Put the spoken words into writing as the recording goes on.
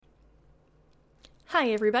Hi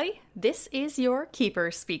everybody, this is your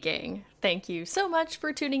Keeper speaking. Thank you so much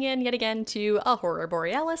for tuning in yet again to Aurora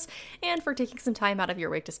Borealis, and for taking some time out of your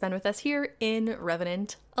week to spend with us here in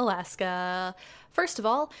Revenant, Alaska. First of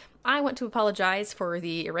all, I want to apologize for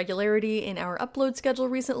the irregularity in our upload schedule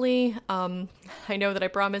recently. I know that I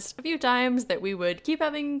promised a few times that we would keep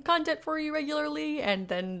having content for you regularly, and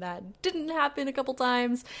then that didn't happen a couple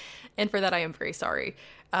times, and for that I am very sorry.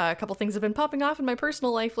 A couple things have been popping off in my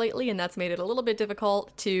personal life lately, and that's made it a little bit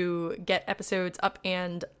difficult to get episodes up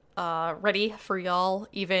and ready for y'all,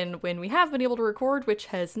 even when we have been able to record, which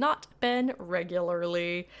has not been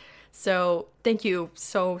regularly. So thank you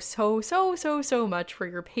so much for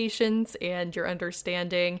your patience and your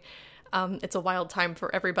understanding. It's a wild time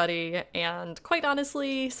for everybody, and quite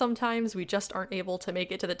honestly, sometimes we just aren't able to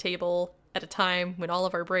make it to the table at a time when all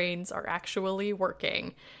of our brains are actually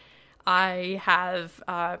working. I have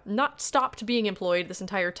not stopped being employed this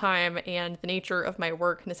entire time, and the nature of my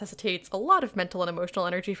work necessitates a lot of mental and emotional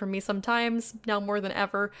energy from me sometimes, now more than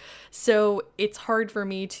ever, so it's hard for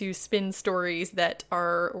me to spin stories that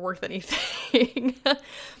are worth anything.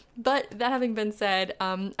 But that having been said,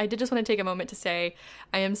 I did just want to take a moment to say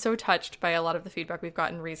I am so touched by a lot of the feedback we've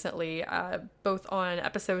gotten recently, both on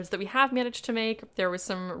episodes that we have managed to make. There was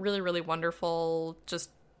some really wonderful, just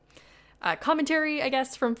commentary, I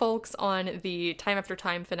guess, from folks on the Time After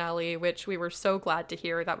Time finale, which we were so glad to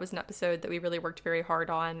hear. That was an episode that we really worked very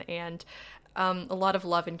hard on, and a lot of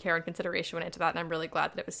love and care and consideration went into that, and I'm really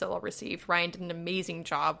glad that it was so well received. Ryan did an amazing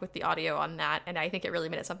job with the audio on that, and I think it really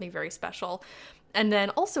made it something very special. And then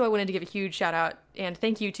also I wanted to give a huge shout out and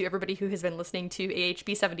thank you to everybody who has been listening to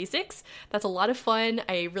AHB 76. That's a lot of fun.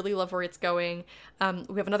 I really love where it's going.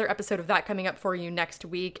 We have another episode of that coming up for you next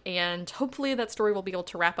week, and hopefully that story will be able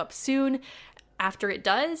to wrap up soon. After it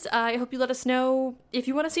does, I hope you let us know if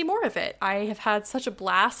you want to see more of it. I have had such a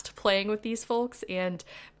blast playing with these folks and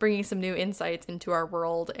bringing some new insights into our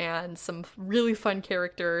world and some really fun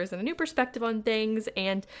characters and a new perspective on things.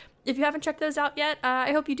 And if you haven't checked those out yet,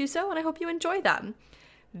 I hope you do so, and I hope you enjoy them.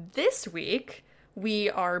 This week, we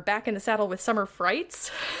are back in the saddle with Summer Frights,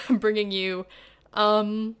 bringing you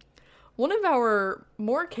one of our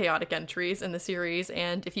more chaotic entries in the series,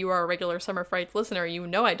 and if you are a regular Summer Frights listener, you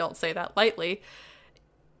know I don't say that lightly.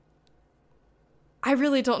 I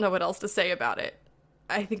really don't know what else to say about it.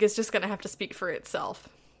 I think it's just going to have to speak for itself.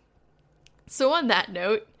 So on that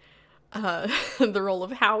note, the role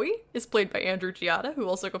of Howie is played by Andrew Giada, who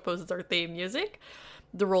also composes our theme music.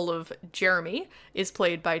 The role of Jeremy is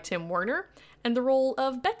played by Tim Werner, and the role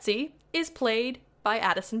of Betsy is played by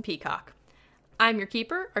Addison Peacock. I'm your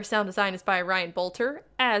keeper. Our sound design is by Ryan Bolter,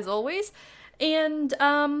 as always. And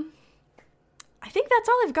I think that's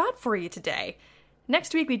all I've got for you today.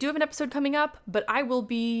 Next week we do have an episode coming up, but I will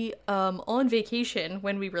be on vacation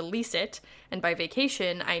when we release it. And by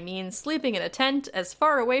vacation, I mean sleeping in a tent as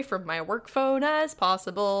far away from my work phone as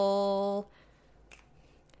possible.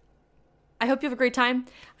 I hope you have a great time.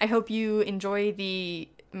 I hope you enjoy the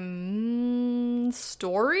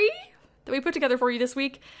story that we put together for you this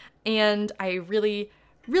week. And I really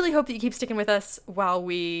hope that you keep sticking with us while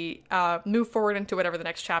we move forward into whatever the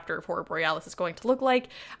next chapter of Aurora Borealis is going to look like.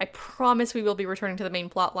 I promise we will be returning to the main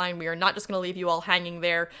plot line. We are not just going to leave you all hanging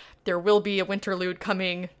there. There will be a winterlude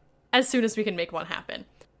coming as soon as we can make one happen.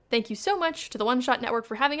 Thank you so much to the One Shot Network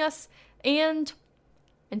for having us, and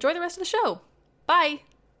enjoy the rest of the show. Bye!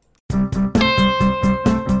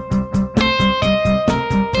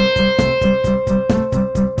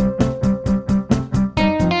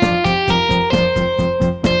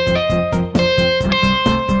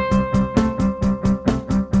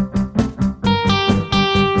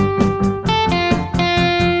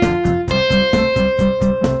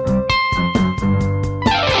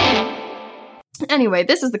 Anyway,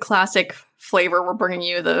 this is the classic flavor we're bringing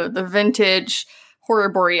you, the vintage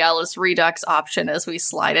Aurora Borealis Redux option as we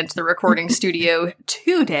slide into the recording studio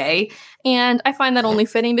today. And I find that only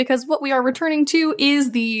fitting because what we are returning to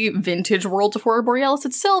is the vintage world of Aurora Borealis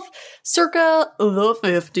itself, circa the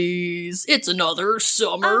 50s. It's another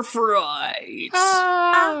Summer Frights.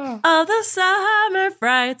 The Summer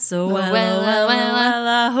Frights. Oh,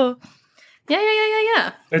 well.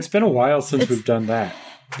 Yeah. It's been a while since we've done that,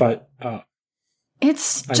 but I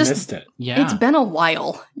missed it. Yeah. It's been a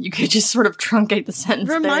while. You could just sort of truncate the sentence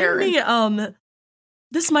there. Remind me,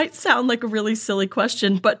 this might sound like a really silly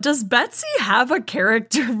question, but does Betsy have a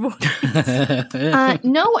character voice?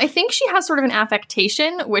 No, I think she has sort of an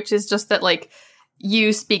affectation, which is just that, like,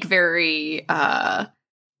 you speak very, I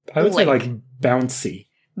would say, like, bouncy.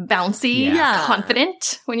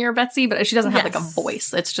 Confident when you're Betsy, but she doesn't have, like, a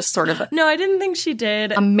voice. It's just sort of No, I didn't think she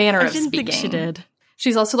did. A manner of speaking. I didn't think she did.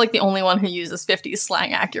 She's also like the only one who uses 50s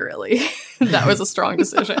slang accurately. That was a strong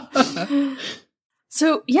decision.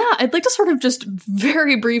 So yeah, I'd like to sort of just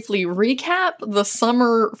very briefly recap the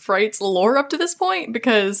Summer Frights lore up to this point,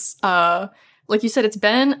 because like you said, it's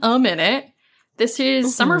been a minute. This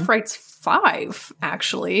is Summer Frights 5,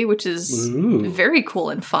 actually, which is very cool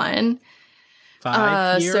and fun.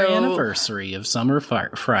 5-year anniversary of Summer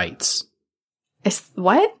Frights.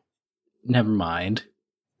 What? Never mind.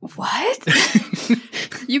 What?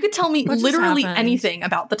 You could tell me literally anything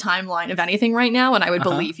about the timeline of anything right now, and I would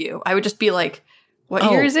believe you. I would just be like, what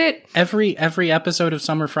year is it? Every episode of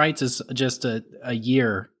Summer Frights is just a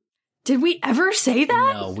year. Did we ever say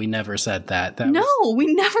that? No, we never said that.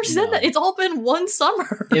 We never said that. It's all been one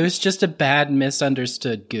summer. It was just a bad,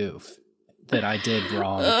 misunderstood goof that I did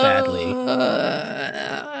wrong badly.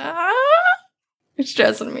 It's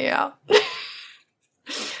stressing me out.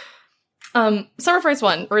 Summer Frights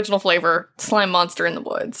 1, original flavor, slime monster in the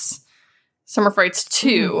woods. Summer Frights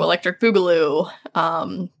 2, Electric Boogaloo.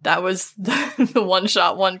 That was the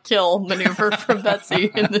one-shot, one-kill maneuver from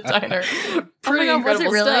Betsy in the diner. Pretty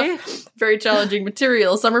incredible stuff. Very challenging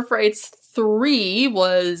material. Summer Frights 3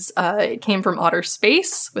 was, it came from outer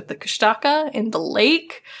space with the Kushtaka in the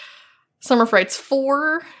lake. Summer Frights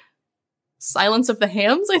 4, Silence of the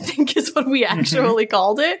Hams, I think is what we actually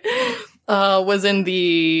called it, was in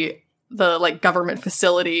the like government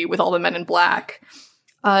facility with all the men in black.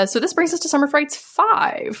 So this brings us to Summer Frights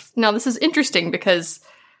 5. Now this is interesting because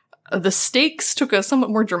the stakes took a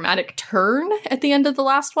somewhat more dramatic turn at the end of the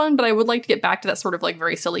last one, but I would like to get back to that sort of like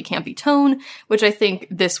very silly campy tone, which I think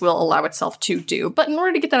this will allow itself to do. But in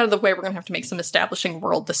order to get that out of the way, we're going to have to make some establishing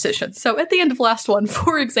world decisions. So at the end of last one,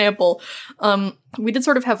 for example, we did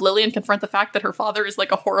sort of have Lillian confront the fact that her father is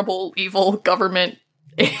like a horrible, evil government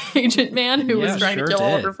agent man who was trying to kill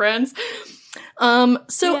all of her friends. I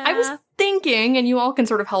was thinking, and you all can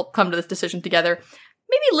sort of help come to this decision together,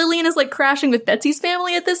 maybe Lillian is like crashing with Betsy's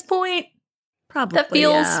family at this point. Probably. That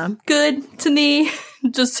feels good to me,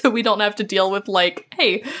 just so we don't have to deal with like,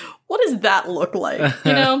 hey, what does that look like?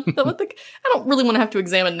 You know, I don't really want to have to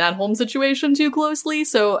examine that home situation too closely,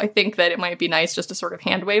 so I think that it might be nice just to sort of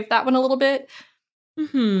hand wave that one a little bit.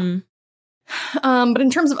 But in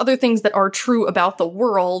terms of other things that are true about the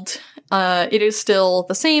world, it is still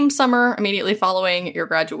the same summer immediately following your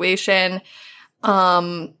graduation.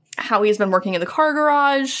 Howie's been working in the car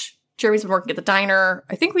garage. Jeremy's been working at the diner.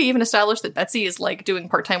 I think we even established that Betsy is like doing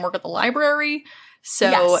part-time work at the library.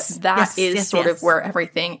 So that is sort of where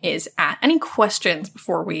everything is at. Any questions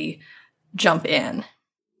before we jump in?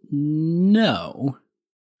 No.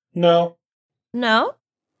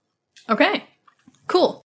 Okay,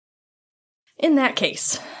 cool. In that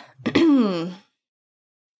case,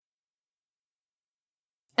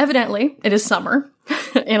 evidently, it is summer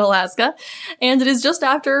in Alaska, and it is just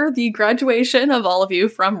after the graduation of all of you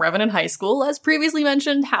from Revenant High School. As previously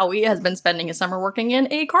mentioned, Howie has been spending his summer working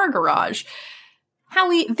in a car garage.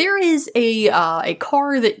 Howie, there is a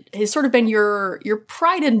car that has sort of been your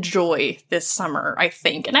pride and joy this summer, I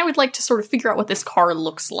think, and I would like to sort of figure out what this car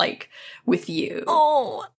looks like with you.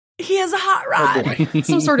 Oh, he has a hot rod. Oh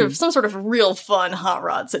some sort of real fun hot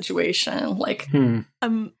rod situation. Like, is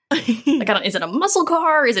it a muscle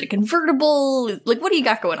car? Is it a convertible? Like, what do you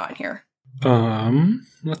got going on here?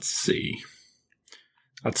 Let's see.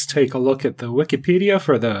 Let's take a look at the Wikipedia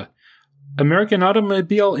for the American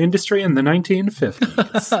automobile industry in the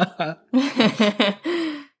 1950s.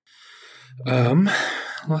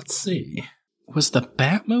 Let's see. Was the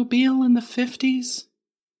Batmobile in the 50s?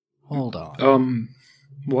 Hold on.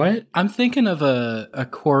 What? I'm thinking of a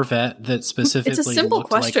Corvette that specifically It's a simple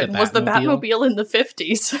question. Was the Batmobile in the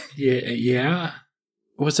 50s? Yeah.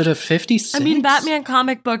 Was it a 56? I mean, Batman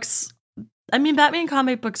comic books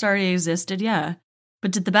already existed, yeah.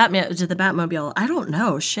 But did the Batmobile? I don't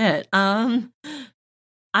know. Shit. I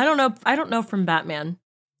don't know from Batman.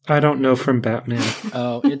 I don't know from Batman.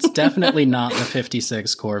 Oh, it's definitely not the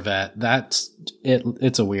 56 Corvette.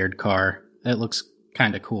 It's a weird car. It looks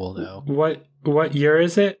kind of cool though. What year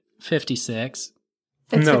is it? 56.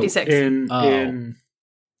 It's 56.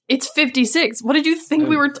 It's 56. What did you think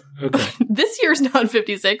we were... Okay. This year's not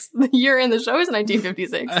 56. The year in the show is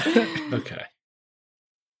 1956. Okay.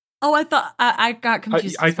 Oh, I thought... I got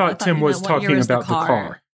confused. I thought Tim was talking about the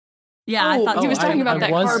car. Yeah, I thought he was talking about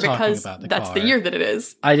that car because that's the year that it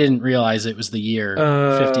is. I didn't realize it was the year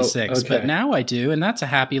 56, but now I do, and that's a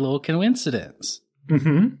happy little coincidence.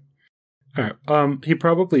 Mm-hmm. All right. He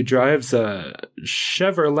probably drives a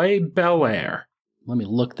Chevrolet Bel Air. Let me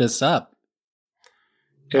look this up.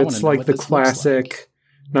 It's like the classic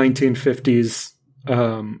 1950s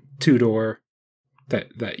two-door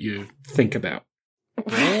that you think about.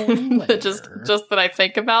 that just that I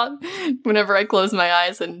think about whenever I close my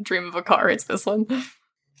eyes and dream of a car. It's this one.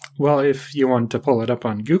 Well, if you want to pull it up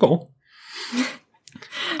on Google.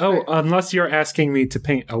 Oh, unless you're asking me to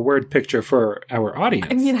paint a word picture for our audience.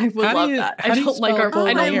 I mean, I would love that. I don't like our.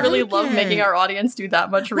 I don't really love making our audience do that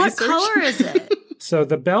much research. What color is it? So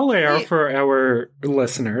the Bel Air for our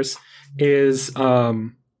listeners is,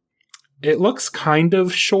 it looks kind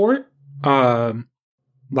of short,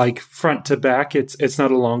 like front to back. It's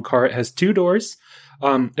not a long car. It has 2 doors.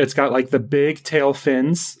 It's got like the big tail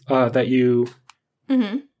fins that you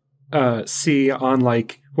see on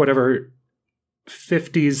like whatever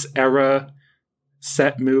 50s era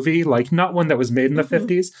set movie, like not one that was made in the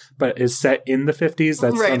 50s, but is set in the 50s.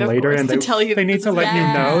 That's done later, and they need to let you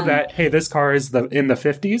know that, hey, this car is in the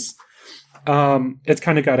 50s. It's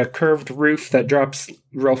kind of got a curved roof that drops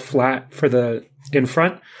real flat for the in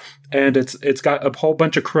front, and it's got a whole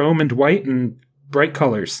bunch of chrome and white and bright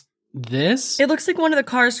colors. It looks like one of the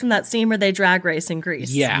cars from that scene where they drag race in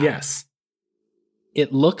Greece. Yeah. Yes.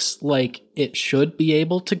 It looks like it should be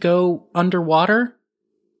able to go underwater,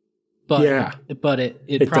 but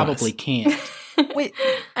it probably can't. Wait,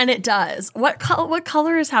 and it does. What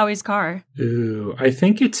color is Howie's car? Ooh, I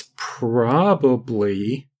think it's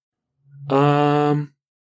probably I'm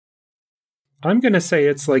gonna say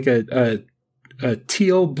it's like a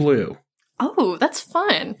teal blue. Oh, that's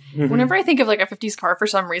fun. Mm-hmm. Whenever I think of like a 50s car, for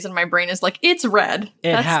some reason, my brain is like, it's red.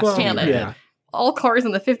 That's canon. Yeah. All cars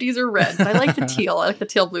in the 50s are red. But I like the teal. I like the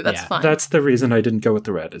teal blue. That's fun. That's the reason I didn't go with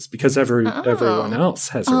the red, is because everyone else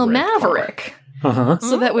has a red Maverick. Car.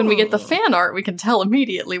 So that when we get the fan art, we can tell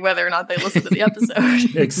immediately whether or not they listen to the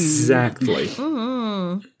episode. Exactly.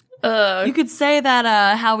 You could say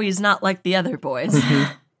that Howie's not like the other boys.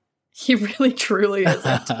 He really, truly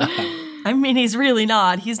isn't. I mean, he's really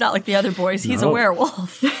not. He's not like the other boys. He's a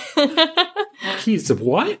werewolf. He's a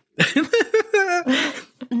what?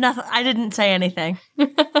 Nothing. I didn't say anything.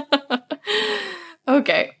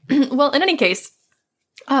 Okay. Well, in any case,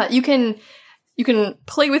 you can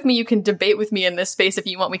play with me. You can debate with me in this space if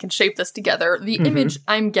you want. We can shape this together. The image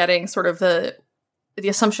I'm getting, sort of the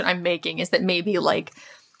assumption I'm making, is that maybe like,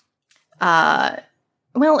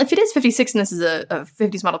 well, if it is 56 and this is a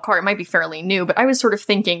 50s model car, it might be fairly new. But I was sort of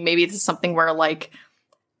thinking maybe this is something where like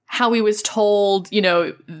Howie was told,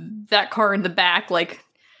 that car in the back, like,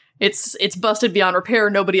 it's busted beyond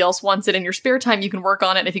repair. Nobody else wants it. In your spare time, you can work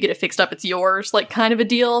on it. And if you get it fixed up, it's yours. Like, kind of a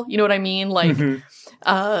deal. You know what I mean? Like,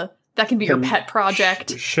 that can be your pet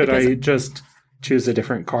project. Should I just choose a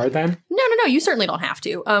different car then? No. You certainly don't have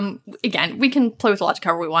to. Again, we can play with the logic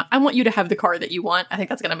however we want. I want you to have the car that you want. I think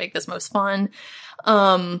that's going to make this most fun.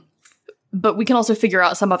 But we can also figure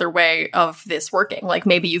out some other way of this working. Like,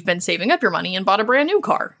 maybe you've been saving up your money and bought a brand new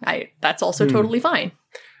car. That's also totally fine.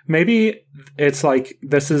 Maybe it's like,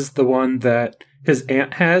 this is the one that his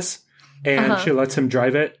aunt has, and she lets him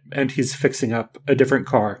drive it, and he's fixing up a different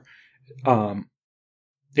car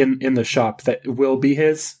in the shop that will be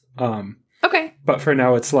his. Okay. But for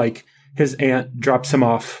now, it's like his aunt drops him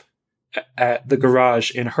off at the garage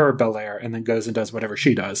in her Bel Air and then goes and does whatever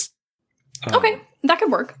she does. Okay, that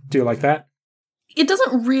could work. Do you like that? It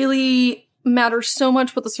doesn't really matter so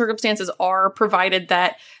much what the circumstances are, provided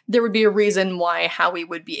that there would be a reason why Howie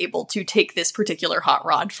would be able to take this particular hot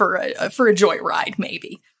rod for a joyride,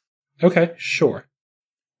 maybe. Okay, sure.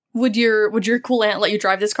 Would your cool aunt let you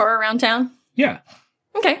drive this car around town? Yeah.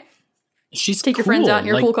 Okay. She's Take your friends out in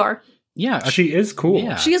your cool car. Yeah. She is cool.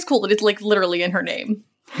 Yeah. She is cool. It's like literally in her name.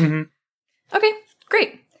 Mm-hmm. Okay,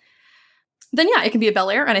 great. Then yeah, it can be a Bel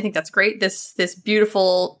Air, and I think that's great. This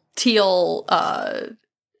beautiful teal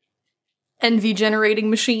envy generating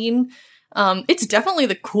machine. It's definitely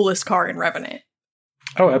the coolest car in Revenant.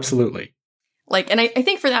 Oh, absolutely. Like, and I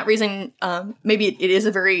think for that reason, maybe it is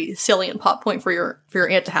a very salient pop point for your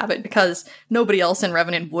aunt to have it, because nobody else in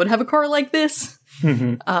Revenant would have a car like this.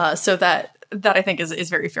 So that I think is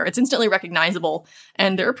very fair. It's instantly recognizable,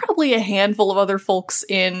 and there are probably a handful of other folks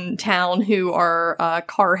in town who are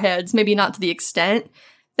car heads, maybe not to the extent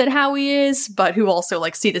that Howie is, but who also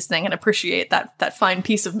like see this thing and appreciate that fine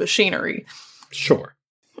piece of machinery. Sure.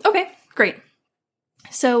 Okay, great.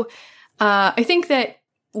 So I think that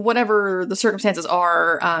whatever the circumstances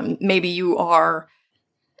are, maybe you're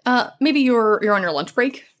on your lunch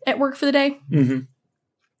break at work for the day,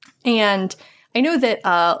 and I know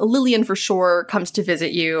that Lillian for sure comes to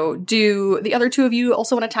visit you. Do the other two of you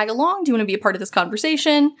also want to tag along? Do you want to be a part of this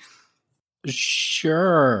conversation?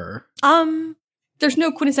 Sure. There's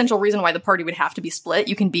no quintessential reason why the party would have to be split.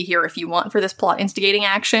 You can be here if you want for this plot instigating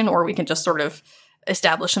action, or we can just sort of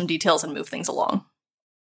establish some details and move things along.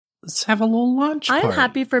 Let's have a little lunch party. I'm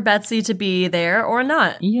happy for Betsy to be there or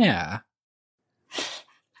not. Yeah.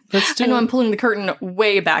 I know I'm pulling the curtain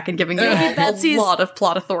way back and giving you a lot of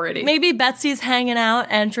plot authority. Maybe Betsy's hanging out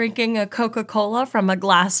and drinking a Coca-Cola from a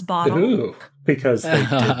glass bottle. Ooh, because they did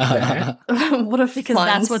that. Because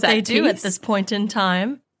that's what they do at this point in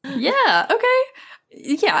time. Yeah, okay.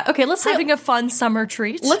 Yeah, okay, let's say... Having a fun summer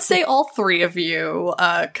treat. Let's say all three of you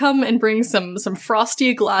come and bring some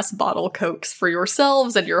frosty glass bottle Cokes for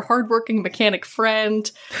yourselves and your hardworking mechanic friend.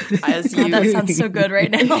 As you... that sounds so good right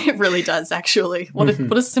now. It really does, actually. What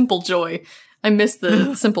a simple joy. I miss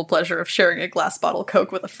the simple pleasure of sharing a glass bottle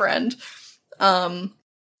Coke with a friend. When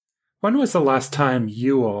was the last time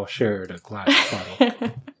you all shared a glass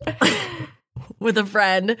bottle? With a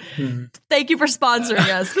friend. Thank you for sponsoring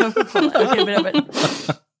us, Coca-Cola.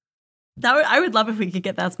 Okay, I would love if we could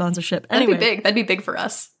get that sponsorship. Anyway. That'd be big. That'd be big for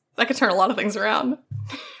us. That could turn a lot of things around.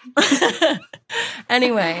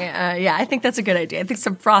 Anyway, yeah, I think that's a good idea. I think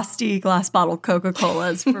some frosty glass bottle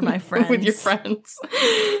Coca-Colas for my friends. With your friends.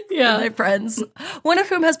 Yeah. My friends. One of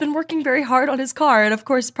whom has been working very hard on his car and, of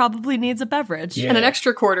course, probably needs a beverage. Yeah. And an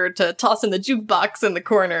extra quarter to toss in the jukebox in the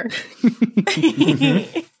corner.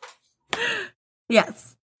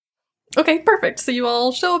 Yes. Okay, perfect. So you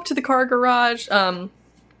all show up to the car garage.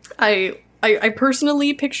 I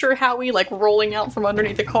personally picture Howie like rolling out from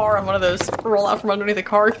underneath the car on one of those roll out from underneath the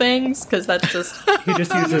car things, because that's just... He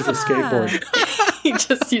just uses a skateboard. He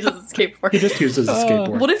just uses a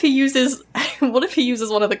skateboard. What if he uses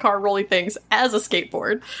one of the car rolly things as a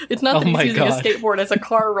skateboard? It's not that he's using a skateboard as a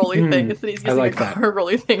car rolly thing, it's that he's using a car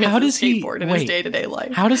rolly thing as a skateboard in his day-to-day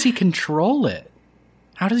life. How does he control it?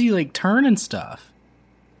 How does he, like, turn and stuff?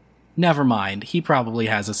 Never mind. He probably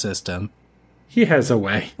has a system. He has a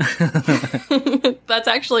way. That's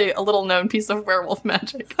actually a little-known piece of werewolf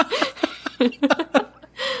magic.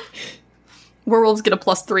 Werewolves get a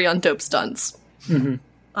 +3 on dope stunts.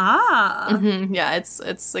 Mm-hmm. Yeah, it's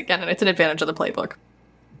an advantage of the playbook.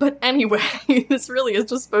 But anyway, this really is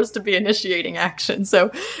just supposed to be initiating action.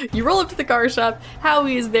 So you roll up to the car shop.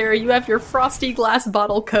 Howie is there. You have your frosty glass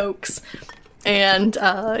bottle Cokes. And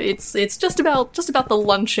it's just about the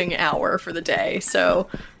lunching hour for the day. So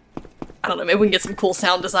I don't know, maybe we can get some cool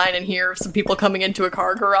sound design in here, some people coming into a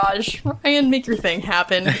car garage. Ryan, make your thing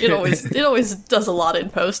happen. It always does a lot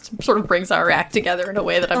in post. Sort of brings our act together in a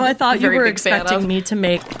way that I'm I thought a very you were big fan of. I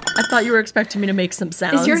thought you were expecting me to make some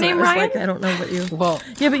sounds. Is your name Ryan? Like, I don't know what you... Well,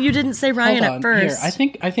 yeah, but you didn't say Ryan at first.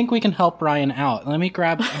 Here, I think we can help Ryan out. Let me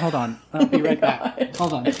grab... Hold on. I'll be right back.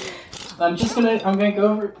 Hold on. I'm gonna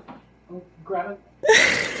go over... Grab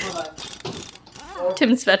it. Hold on.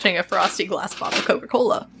 Tim's fetching a frosty glass bottle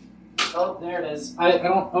Coca-Cola. Oh, there it is. I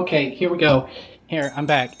don't... Okay, here we go. Here, I'm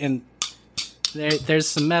back. And there's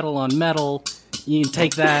some metal on metal. You can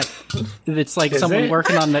take that. It's like someone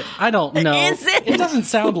working on the... I don't know. Is it? It doesn't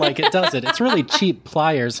sound like it, does it? It's really cheap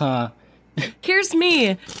pliers, huh? Here's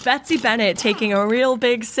me, Betsy Bennett, taking a real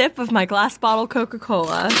big sip of my glass bottle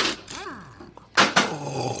Coca-Cola.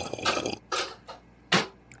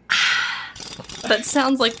 That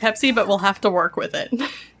sounds like Pepsi, but we'll have to work with it.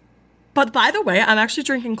 But by the way, I'm actually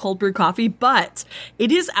drinking cold brew coffee, but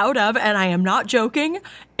it is out of, and I am not joking,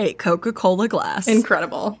 a Coca-Cola glass.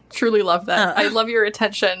 Incredible. Truly love that. I love your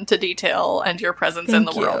attention to detail and your presence in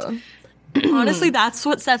the world. Honestly, that's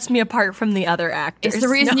what sets me apart from the other actors. It's the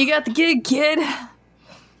reason you got the gig, kid.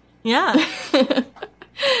 Yeah.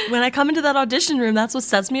 When I come into that audition room, that's what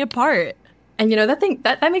sets me apart. And you know, that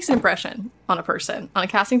makes an impression on a person. On a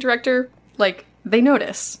casting director, like, they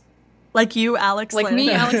notice. Like you, Alex Like Flanagan.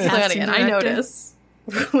 me, Alex Flanagan. I notice.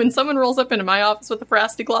 When someone rolls up into my office with a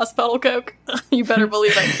frosty glass bottle Coke, you better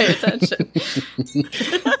believe I pay attention.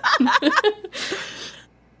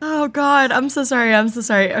 Oh, God. I'm so sorry.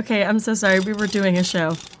 Okay, I'm so sorry. We were doing a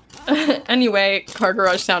show. Anyway, car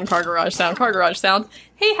garage sound, car garage sound, car garage sound.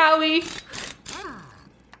 Hey, Howie.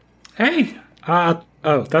 Hey. Oh,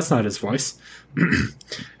 that's not his voice.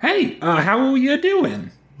 Hey, how are you doing?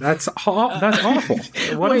 That's awful.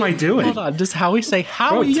 What am I doing? Hold on. Does Howie say,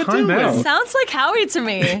 how are you doing? Out. It sounds like Howie to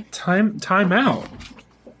me. Time out.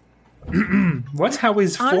 What's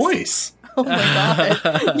Howie's voice? Oh my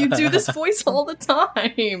God. You do this voice all the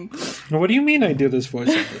time. What do you mean I do this voice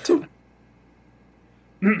all the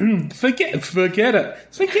time? Forget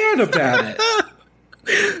about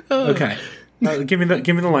it. Okay. Give me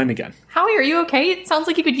the line again. Howie, are you okay? It sounds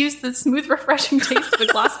like you could use the smooth, refreshing taste of a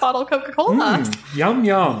glass bottle Coca-Cola. Yum,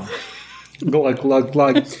 yum. Glug, glug,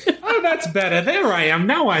 glug. Oh, that's better. There I am.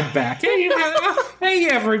 Now I'm back. Hey,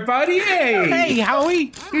 everybody. Hey. Hey,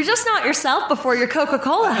 Howie. You're just not yourself before your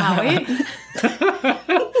Coca-Cola, Howie.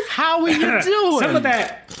 How are you doing? Some of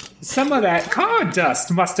that Some of that car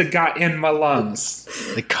dust must have got in my lungs.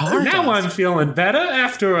 The car Now dust? I'm feeling better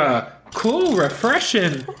after a cool,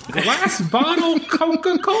 refreshing glass bottle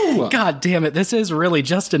Coca-Cola. God damn it, this is really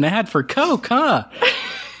just an ad for Coke, huh?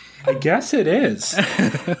 I guess it is.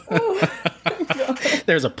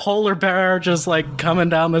 There's a polar bear just like coming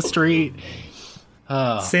down the street.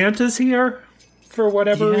 Santa's here for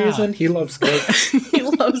whatever reason. He loves Coke. He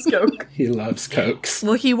loves Coke. He loves Cokes.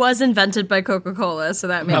 Well, he was invented by Coca-Cola, so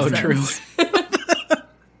that makes sense.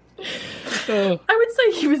 True. I would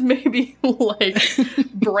say he was maybe like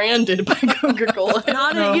branded by Coca-Cola.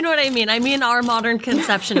 You know what I mean? I mean our modern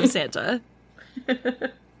conception of Santa.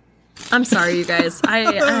 I'm sorry, you guys.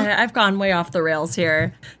 I've gone way off the rails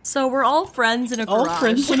here. So we're all friends in a garage. All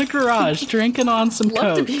friends in a garage, drinking on some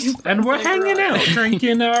Coke. And we're hanging out,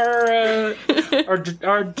 drinking our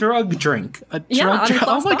drug drink.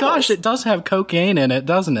 Oh my gosh, it does have cocaine in it,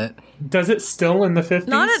 doesn't it? Does it still in the 50s?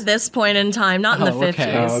 Not at this point in time. Not in the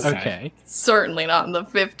 50s. Okay. Certainly not in the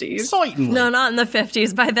 50s. Certainly. No, not in the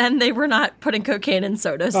 50s. By then, they were not putting cocaine in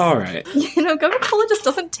sodas. All right. Coca-Cola just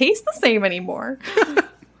doesn't taste the same anymore.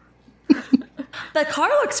 The car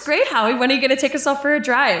looks great, Howie. When are you going to take us off for a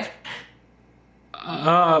drive?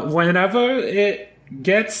 Whenever it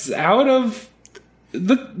gets out of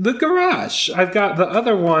the garage. I've got the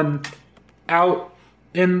other one out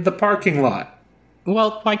in the parking lot.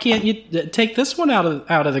 Well, why can't you take this one out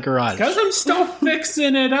of the garage? Because I'm still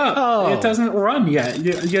fixing it up. Oh. It doesn't run yet.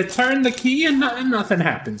 You turn the key and nothing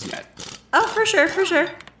happens yet. Oh, for sure.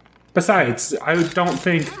 Besides, I don't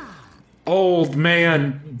think old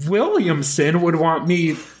man Williamson would want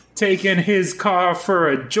me taking his car for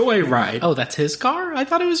a joyride. Oh, that's his car? I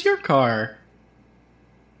thought it was your car.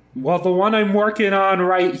 Well, the one I'm working on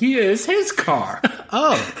right here is his car.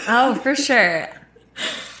 Oh, for sure.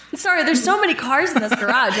 Sorry, there's so many cars in this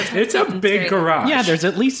garage. It's a big garage. Yeah, there's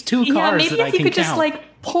at least 2 cars maybe that I if you can could count. just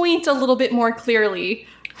like point a little bit more clearly.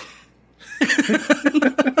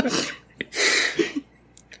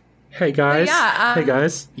 Hey guys.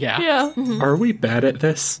 Yeah, Yeah. Yeah. Are we bad at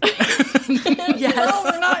this? Yes. No,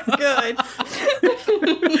 we're not good.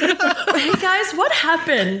 Hey guys, what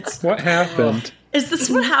happened? What happened? Is this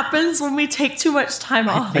what happens when we take too much time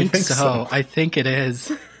off? I think so. so. I think it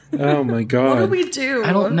is. Oh my god. What do we do?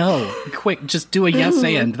 I don't know. Quick, just do a yes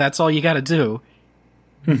and. That's all you gotta do.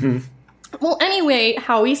 Well, anyway,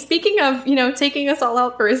 Howie, speaking of, taking us all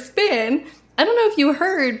out for a spin, I don't know if you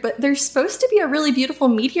heard, but there's supposed to be a really beautiful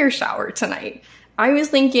meteor shower tonight. I was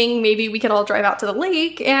thinking maybe we could all drive out to the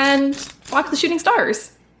lake and watch the shooting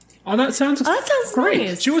stars. Oh, that sounds great.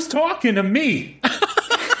 Nice. She was talking to me.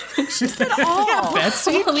 She said all.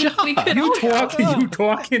 Betsy, Well, we could You all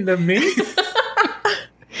talking to me?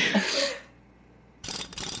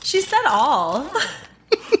 She said all.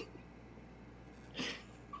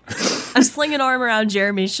 I sling an arm around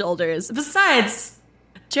Jeremy's shoulders. Besides,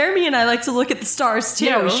 Jeremy and I like to look at the stars too.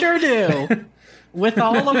 Yeah, we sure do. With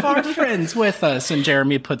all of our friends with us. And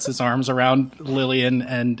Jeremy puts his arms around Lillian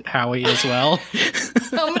and Howie as well.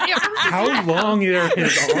 How many arms? How long are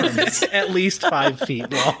his arms? At least 5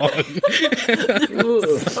 feet long.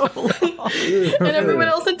 And everyone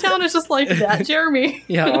else in town is just like, that Jeremy.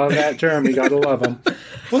 Yeah. Oh, that Jeremy, gotta love him.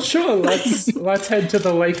 Well, sure. Let's head to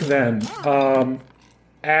the lake then.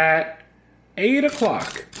 At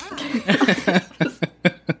 8:00.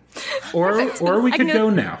 or we could go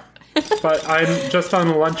now. But I'm just on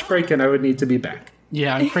a lunch break and I would need to be back.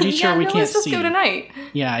 Yeah, I'm pretty sure we can't let's just see. go tonight.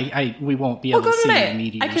 Yeah, we won't be We'll able go to see tonight. the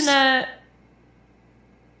meteors I can.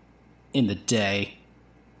 in the day.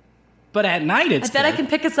 But at night it's I bet I good. can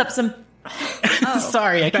pick us up some.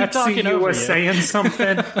 Sorry, I keep Betsy, talking you over were you. saying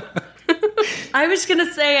something. I was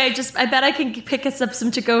gonna say I bet I can pick us up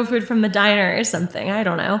some to-go food from the diner or something. I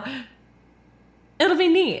don't know. It'll be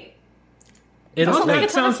neat. It'll like That a ton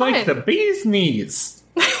of sounds like fun. the bee's knees.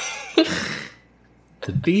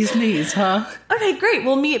 the bee's knees, huh? Okay, great.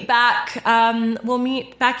 We'll meet back. We'll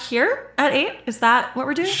meet back here at 8. Is that what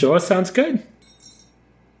we're doing? Sure, sounds good.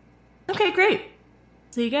 Okay, great.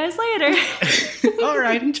 See you guys later. All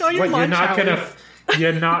right, enjoy your What, lunch.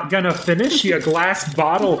 you're not gonna finish your glass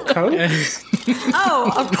bottle Coke?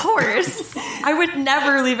 Oh, of course. I would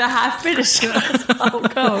never leave a half-finished glass bottle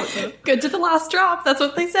Coke. Good to the last drop. That's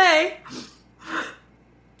what they say.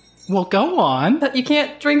 Well, go on. That you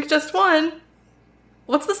can't drink just one.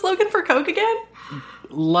 What's the slogan for Coke again?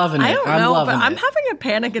 Loving it. I don't I'm know, loving but I'm it. having a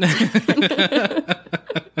panic attack.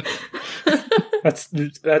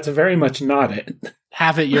 That's very much not it.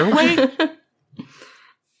 Have it your way?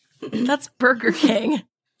 That's Burger King.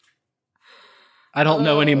 I don't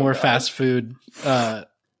know any more fast food. Do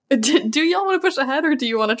y'all want to push ahead, or do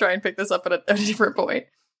you want to try and pick this up at a different point?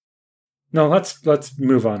 No, let's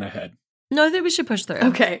move on ahead. No, I think we should push through.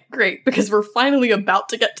 Okay, great, because we're finally about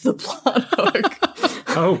to get to the plot hook.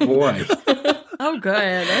 Oh, boy. Oh,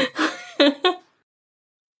 good.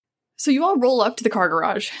 So you all roll up to the car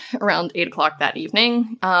garage around 8 o'clock that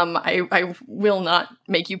evening. I will not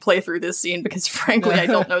make you play through this scene because, frankly, I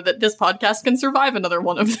don't know that this podcast can survive another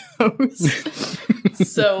one of those.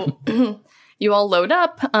 So you all load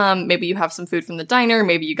up. Maybe you have some food from the diner.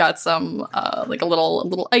 Maybe you got some, like a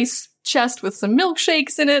little ice chest with some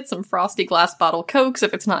milkshakes in it, some frosty glass bottle Cokes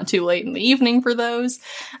if it's not too late in the evening for those.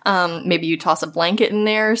 Maybe you toss a blanket in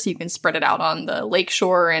there so you can spread it out on the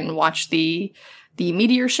lakeshore and watch the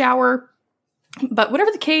meteor shower. But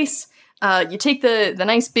whatever the case, you take the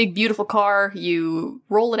nice big beautiful car, you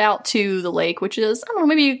roll it out to the lake, which is, I don't know,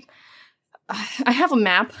 maybe I have a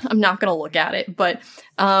map. I'm not going to look at it, but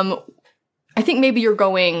I think maybe you're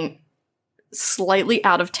going slightly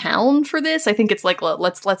out of town for this. I think it's like,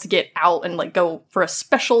 let's get out and like go for a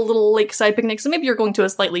special little lakeside picnic. So maybe you're going to a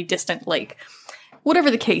slightly distant lake.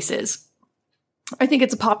 Whatever the case is, I think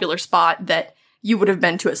it's a popular spot that you would have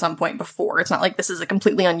been to at some point before. It's not like this is a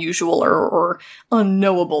completely unusual or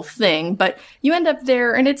unknowable thing, but you end up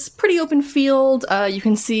there and it's pretty open field. You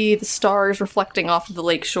can see the stars reflecting off of the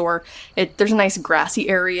lakeshore. There's a nice grassy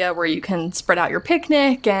area where you can spread out your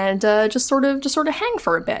picnic and just sort of hang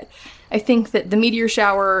for a bit. I think that the meteor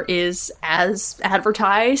shower is as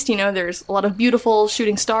advertised. You know, there's a lot of beautiful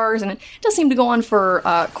shooting stars, and it does seem to go on for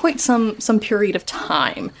quite some period of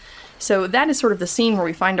time. So that is sort of the scene where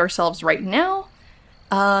we find ourselves right now,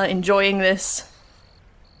 enjoying this.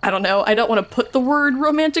 I don't know, I don't want to put the word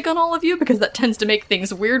romantic on all of you, because that tends to make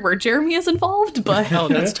things weird where Jeremy is involved, but... Oh,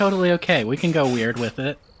 that's totally okay. We can go weird with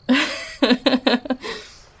it.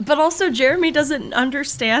 But also, Jeremy doesn't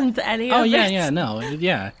understand any of it. Oh,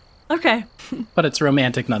 yeah. Okay. But it's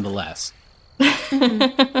romantic nonetheless.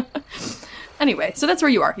 Anyway, so that's where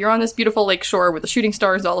you are. You're on this beautiful lake shore with the shooting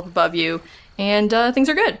stars all up above you, and things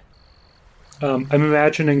are good. I'm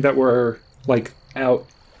imagining that we're, like, out.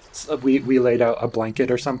 We laid out a blanket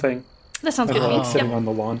or something. That sounds good. Like, sitting on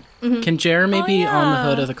the lawn. Mm-hmm. Can Jeremy be on the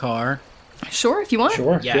hood of the car? Sure, if you want.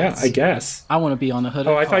 Sure, yes. Yeah, I guess. I want to be on the hood of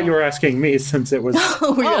the car. Oh, I thought you were asking me since it was...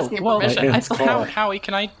 Oh, we were asking permission. Howie,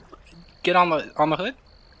 can I get on the hood?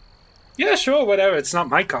 Yeah, sure, whatever. It's not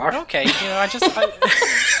my car. Okay, I just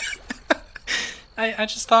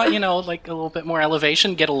thought, like a little bit more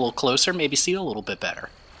elevation, get a little closer, maybe see a little bit better.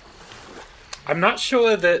 I'm not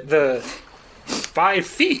sure that the 5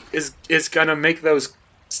 feet is gonna make those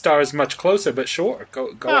stars much closer, but sure, go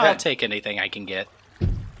ahead. I'll take anything I can get.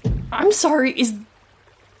 I'm sorry, is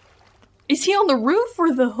he on the roof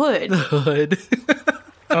or the hood? The hood.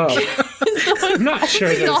 Oh, I'm not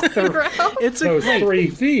sure those 3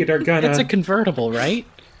 feet are gonna... It's a convertible, right?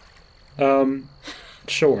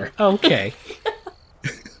 Sure. Okay.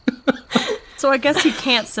 So I guess he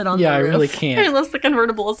can't sit on the roof. Yeah, I really can't. Unless the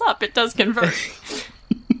convertible is up, it does convert.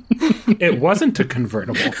 It wasn't a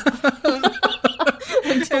convertible.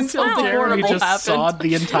 Until Jeremy just happened. sawed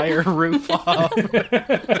the entire roof off.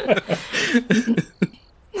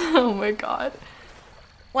 Oh my god.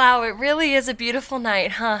 Wow, it really is a beautiful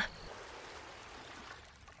night, huh?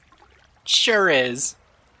 Sure is.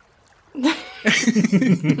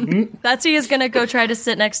 Betsy is gonna go try to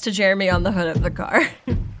sit next to Jeremy on the hood of the car.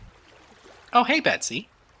 Oh, hey, Betsy.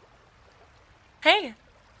 Hey.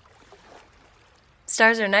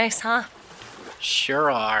 Stars are nice, huh?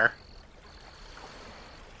 Sure are.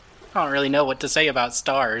 I don't really know what to say about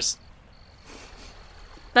stars.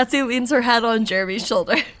 Betsy leans her head on Jeremy's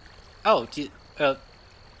shoulder. Oh,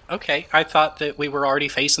 okay. I thought that we were already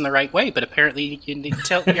facing the right way, but apparently you need to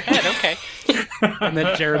tilt your head. Okay. And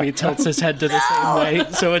then Jeremy tilts his head to the same way,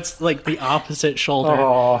 so it's like the opposite shoulder.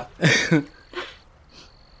 Aww.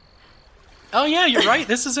 Oh yeah, you're right.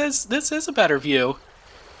 This is a better view.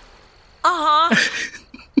 Uh-huh.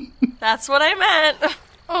 That's what I meant.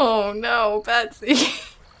 Oh no, Betsy.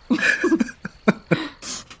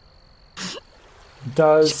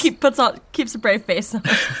 Keeps a brave face on.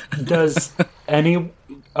 Does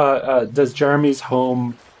Jeremy's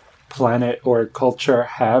home planet or culture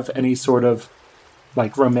have any sort of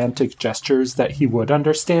like romantic gestures that he would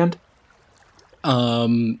understand?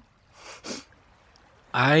 I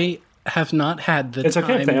have not had the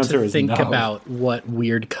time to think about what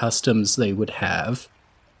weird customs they would have.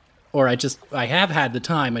 Or I have had the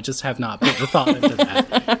time, I just have not put the thought into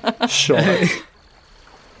that. Sure.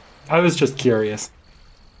 I was just curious.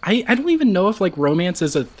 I don't even know if, like, romance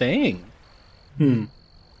is a thing.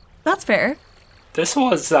 That's fair. This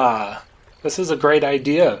was a great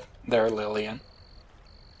idea there, Lillian.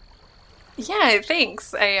 Yeah,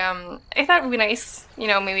 thanks. I thought it would be nice,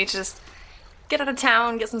 maybe just get out of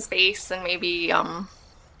town, get some space, and maybe,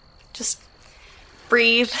 just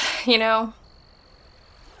breathe, you know?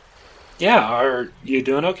 Yeah, are you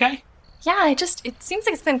doing okay? Yeah, it seems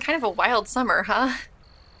like it's been kind of a wild summer, huh?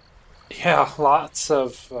 Yeah, lots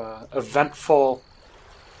of eventful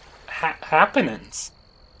happenings.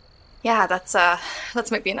 Yeah, that's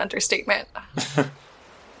might be an understatement.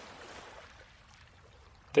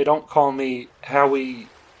 They don't call me Howie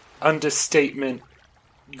Understatement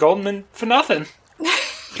Goldman for nothing.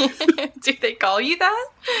 Do they call you that?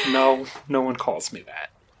 No one calls me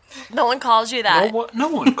that. No one calls you that? No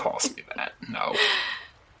one calls me that, no.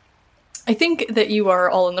 I think that you are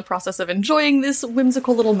all in the process of enjoying this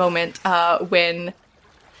whimsical little moment when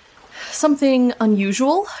something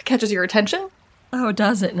unusual catches your attention. Oh,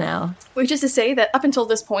 does it now? Which is to say that up until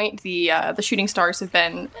this point, the shooting stars have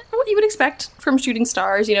been what you would expect from shooting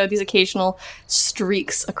stars, you know, these occasional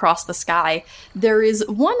streaks across the sky. There is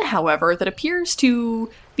one, however, that appears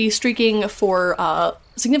to be streaking for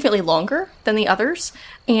significantly longer than the others,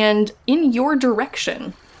 and in your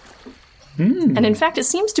direction. And in fact, it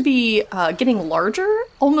seems to be getting larger,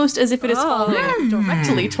 almost as if it is falling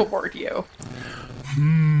directly toward you.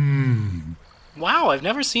 Wow, I've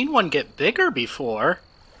never seen one get bigger before.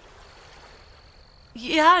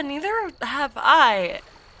 Yeah, neither have I.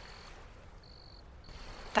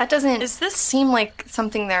 That doesn't seem like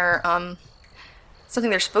something they're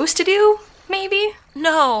supposed to do, maybe?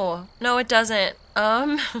 No, it doesn't.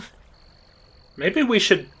 Maybe we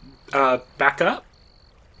should back up?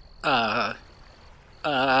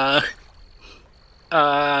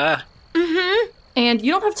 And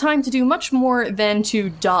you don't have time to do much more than to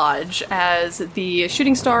dodge as the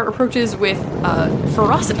shooting star approaches with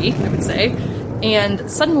ferocity, I would say,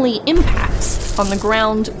 and suddenly impacts on the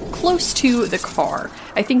ground close to the car.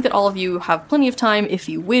 I think that all of you have plenty of time, if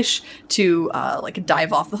you wish, to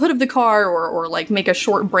dive off the hood of the car or make a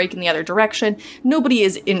short break in the other direction. Nobody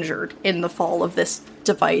is injured in the fall of this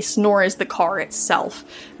device, nor is the car itself.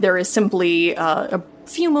 There is simply a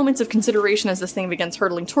few moments of consideration as this thing begins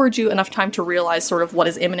hurtling towards you, enough time to realize sort of what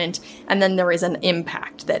is imminent, and then there is an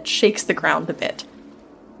impact that shakes the ground a bit.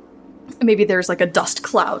 Maybe there's like a dust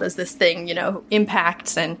cloud as this thing,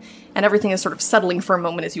 impacts, and everything is sort of settling for a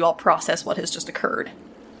moment as you all process what has just occurred.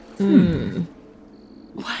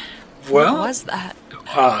 What Well, was that?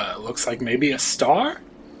 Looks like maybe a star?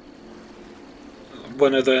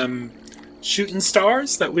 One of them shooting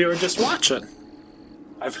stars that we were just watching.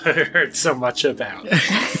 I've heard so much about.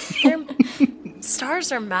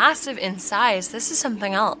 Stars are massive in size. This is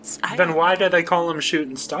something else. Then why do they call them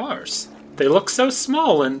shooting stars? They look so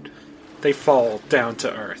small and they fall down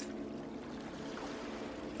to Earth.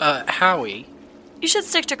 Howie. You should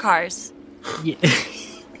stick to cars. Yeah.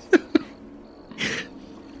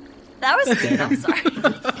 That was good. I'm sorry.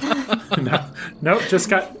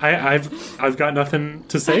 I've got nothing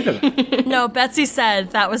to say to that. No, Betsy said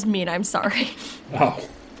that was mean. I'm sorry. Oh.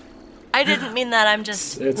 I didn't mean that. I'm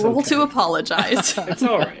just It's roll okay. to apologize. It's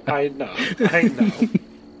all right. I know.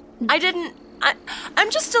 I didn't. I'm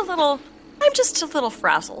just a little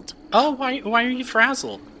frazzled. Oh, why are you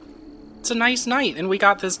frazzled? It's a nice night, and we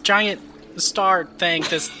got this giant star thing.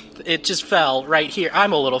 It just fell right here.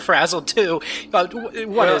 I'm a little frazzled too. What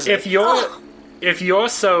is it? If you're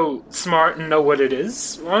so smart and know what it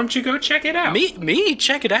is, why don't you go check it out? Me?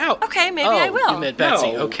 Check it out. Okay, maybe I will. You meant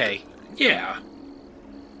Betsy. No. Okay. Yeah.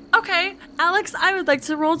 Okay, Alex, I would like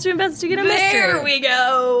to roll to investigate a mystery. There we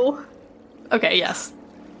go. Okay, yes.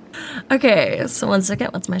 Okay, so 1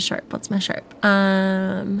 second. What's my sharp?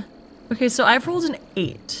 Okay, so I've rolled an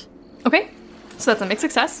 8. Okay, so that's a mixed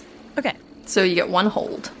success. Okay. So you get one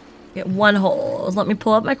hold. Get one hold. Let me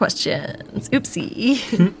pull up my questions.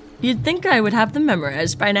 Oopsie. You'd think I would have them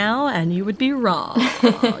memorized by now, and you would be wrong.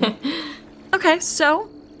 Okay, so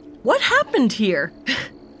what happened here?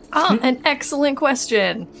 An excellent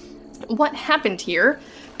question. What happened here?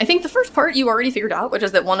 I think the first part you already figured out, which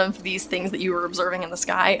is that one of these things that you were observing in the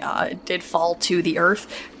sky did fall to the earth.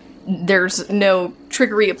 There's no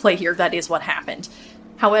trickery at play here. That is what happened.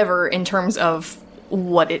 However, in terms of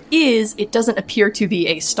what it is, it doesn't appear to be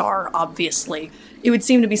a star, obviously. It would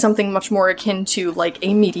seem to be something much more akin to, like,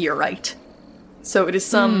 a meteorite. So it is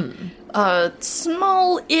some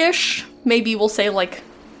small-ish, maybe we'll say, like,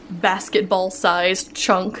 basketball-sized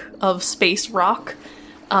chunk of space rock,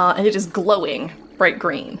 and it is glowing bright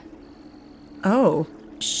green. Oh.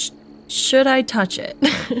 Should I touch it?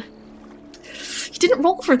 You didn't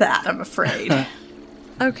roll for that, I'm afraid.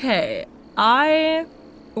 Okay. I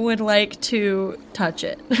would like to touch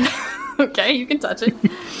it. Okay, you can touch it.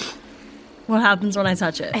 What happens when I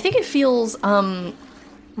touch it? I think it feels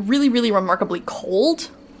really, really remarkably cold.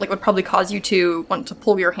 would probably cause you to want to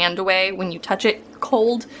pull your hand away when you touch it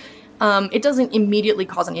cold. It doesn't immediately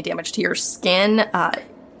cause any damage to your skin,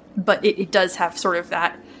 but it does have sort of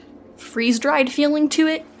that freeze-dried feeling to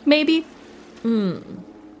it, maybe.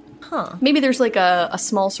 Huh. Maybe there's like a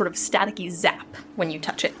small sort of staticky zap when you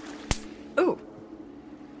touch it. Ooh.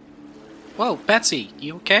 Whoa, Betsy,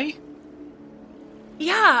 you okay?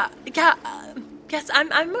 Yeah, yes,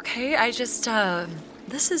 I'm okay. I just,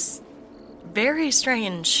 this is very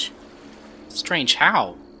strange. Strange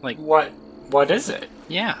how? Like, what is it?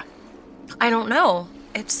 Yeah. I don't know.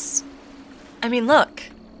 Look.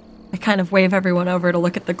 I kind of wave everyone over to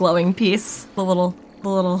look at the glowing piece, the little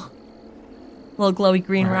glowy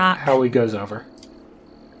green rock. Howie goes over.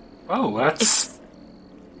 Oh, that's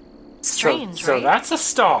strange, so right? that's a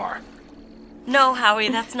star. No, Howie,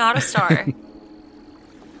 that's not a star.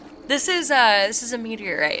 This is a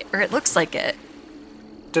meteorite, or it looks like it.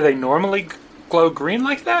 Do they normally glow green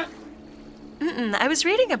like that? I was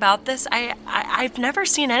reading about this. I've never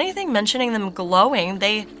seen anything mentioning them glowing.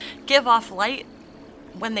 They give off light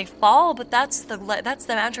when they fall, but that's them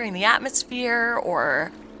entering the atmosphere,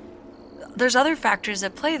 or there's other factors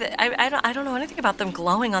at play that I don't know anything about them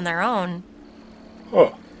glowing on their own.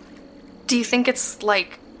 Oh. Do you think it's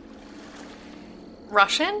like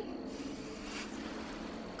Russian?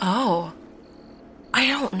 Oh, I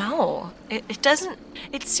don't know. It doesn't.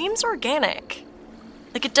 It seems organic.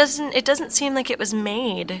 Like it doesn't seem like it was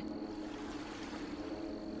made.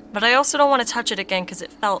 But I also don't want to touch it again because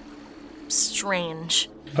it felt strange.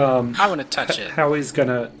 I want to touch it. Howie's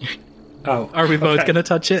gonna. Oh, are we both gonna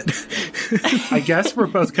touch it? I guess we're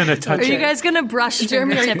both gonna touch it. Are you guys gonna brush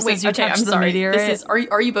Jeremy? fingertips as you touch the meteorite?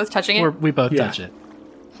 Are you both touching it? We both touch it.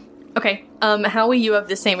 Okay. Howie, you have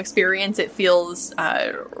the same experience. It feels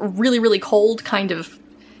really, really cold, kind of.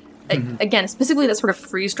 Again, specifically that sort of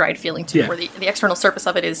freeze-dried feeling to it, where the external surface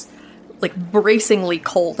of it is like bracingly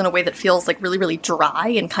cold in a way that feels like really, really dry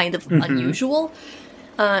and kind of unusual.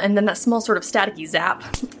 And then that small sort of staticky zap.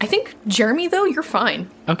 I think, Jeremy, though, you're fine.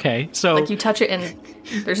 Okay, so... Like, you touch it and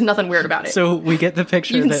there's nothing weird about it. So we get the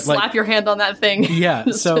picture you can that, slap your hand on that thing.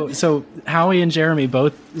 Yeah, so Howie and Jeremy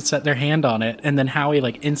both set their hand on it, and then Howie,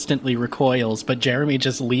 like, instantly recoils, but Jeremy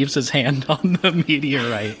just leaves his hand on the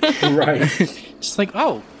meteorite. Right. Just like,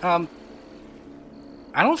 I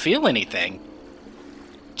don't feel anything.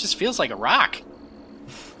 It just feels like a rock.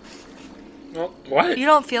 Well, what? You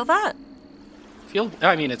don't feel that?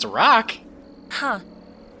 It's a rock. Huh.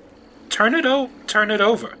 Turn it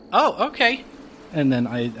over. Oh, okay. And then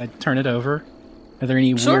I turn it over. Are there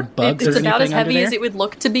any Sure. weird bugs It's or anything about as heavy under as there? it would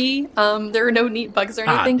look to be. There are no neat bugs or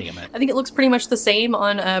anything. Damn it. I think it looks pretty much the same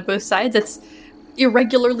on both sides. It's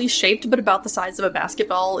irregularly shaped, but about the size of a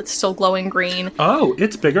basketball. It's still glowing green. Oh,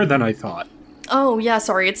 it's bigger than I thought. Oh, yeah,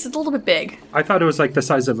 sorry. It's a little bit big. I thought it was like the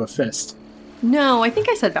size of a fist. No, I think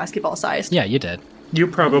I said basketball size. Yeah, you did. You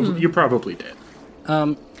probably did.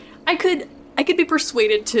 I could be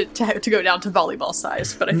persuaded to go down to volleyball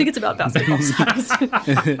size, but I think it's about basketball size.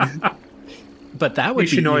 But that would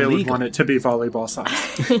be Yoshinoya illegal. would want it to be volleyball size.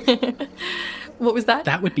 What was that?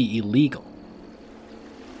 That would be illegal.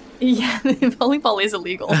 Yeah, volleyball is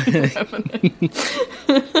illegal.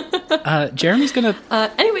 Jeremy's gonna.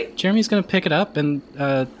 Anyway, Jeremy's gonna pick it up and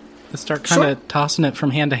start kind of tossing it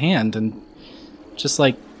from hand to hand, and just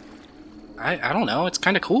like, I don't know. It's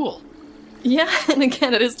kind of cool. yeah, and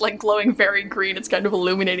again, it is like glowing very green. It's kind of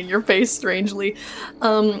illuminating your face strangely.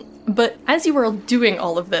 But as you were doing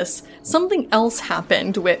all of this, something else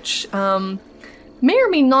happened, which may or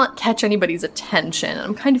may not catch anybody's attention.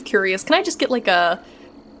 I'm kind of curious. Can I just get like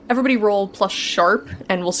everybody roll plus sharp,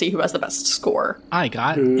 and we'll see who has the best score. I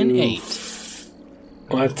got an 8.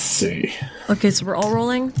 Let's see. Okay, so we're all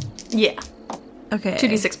rolling? Yeah. Okay.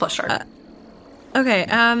 2d6 plus sharp. Okay,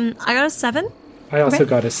 I got a 7. I also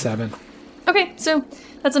got a 7. Okay, so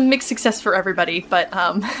that's a mixed success for everybody, but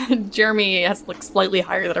Jeremy has like slightly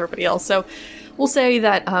higher than everybody else. So we'll say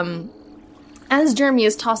that as Jeremy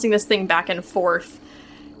is tossing this thing back and forth,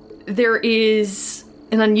 there is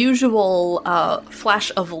an unusual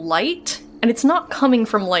flash of light, and it's not coming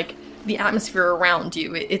from like the atmosphere around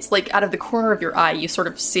you. It's like out of the corner of your eye, you sort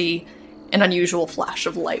of see an unusual flash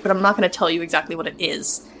of light, but I'm not going to tell you exactly what it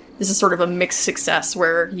is. This is sort of a mixed success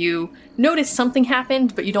where you notice something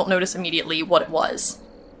happened, but you don't notice immediately what it was.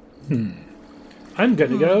 I'm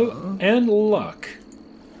gonna go and look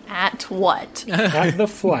At what? at the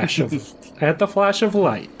flash of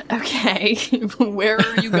light. Okay, where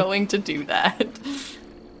are you going to do that?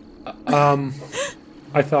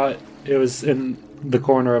 I thought it was in the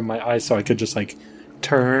corner of my eye, so I could just like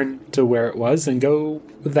turn to where it was and go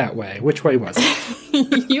that way. Which way was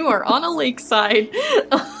it? You are on a lakeside.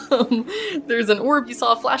 There's an orb. You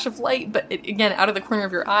saw a flash of light, but again, out of the corner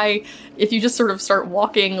of your eye, if you just sort of start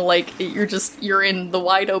walking, like, you're in the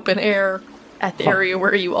wide open air at the area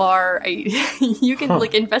where you are. You can,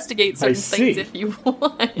 like, investigate certain things if you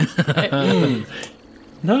want.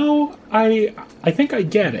 No, I think I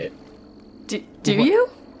get it. Do you?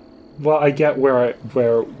 Well, I get where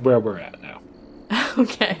we're at now.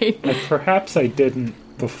 Okay. Perhaps I didn't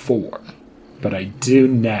before, but I do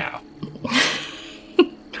now.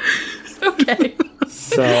 Okay.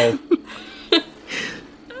 So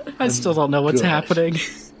I still don't know what's happening.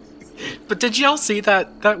 But did y'all see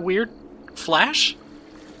that weird flash?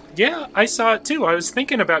 Yeah, I saw it too. I was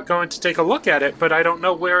thinking about going to take a look at it, but I don't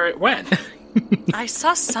know where it went. I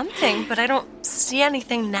saw something, but I don't see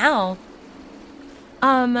anything now.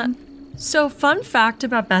 So fun fact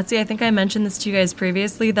about Betsy, I think I mentioned this to you guys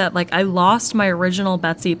previously, that, like, I lost my original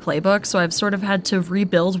Betsy playbook, so I've sort of had to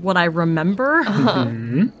rebuild what I remember.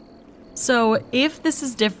 Mm-hmm. So if this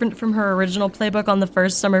is different from her original playbook on the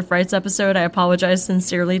first Summer Frights episode, I apologize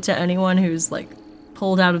sincerely to anyone who's, like,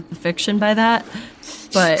 pulled out of the fiction by that.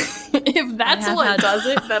 But if that's what does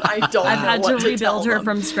it, then I don't know. I've had to rebuild her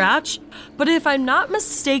from scratch. But if I'm not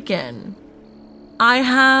mistaken, I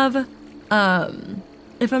have a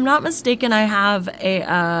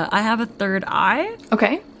third eye.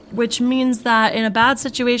 Okay. Which means that in a bad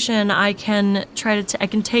situation, I can I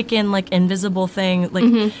can take in, like, invisible thing,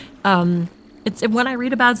 like, it's when I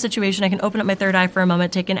read a bad situation, I can open up my third eye for a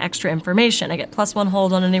moment, take in extra information. I get +1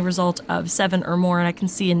 hold on any result of 7 or more, and I can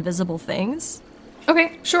see invisible things.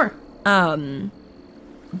 Okay, sure.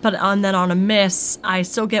 But then on a miss, I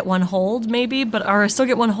still get 1 hold, maybe, but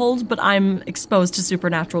I'm exposed to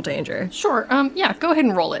supernatural danger. Sure. Yeah, go ahead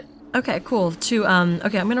and roll it. Okay, cool. Okay,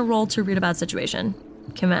 I'm gonna roll to read a bad situation.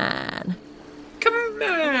 Come on.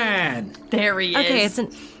 There he is.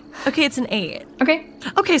 It's an 8.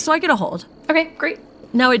 Okay, so I get a hold. Okay, great.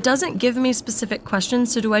 Now, it doesn't give me specific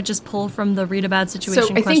questions, so do I just pull from the read a bad situation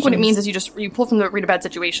questions? So I think what it means is you pull from the read a bad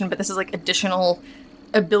situation, but this is, like, additional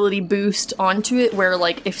ability boost onto it, where,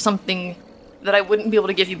 like, if something that I wouldn't be able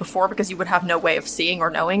to give you before because you would have no way of seeing or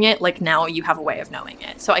knowing it, like, now you have a way of knowing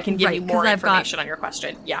it. So I can give you more information on your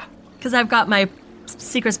question. Yeah. Because I've got my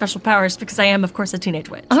secret special powers, because I am, of course, a teenage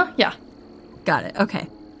witch. Yeah. Got it. Okay.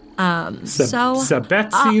 So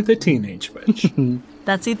Betsy the teenage witch.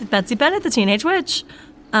 Betsy Bennett, the teenage witch.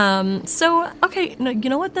 Okay, no, you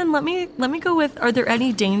know what then? Let me go with, are there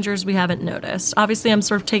any dangers we haven't noticed? Obviously, I'm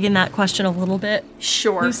sort of taking that question a little bit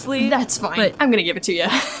loosely. That's fine. But I'm going to give it to you.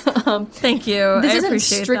 Thank you. This isn't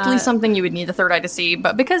strictly something you would need the third eye to see,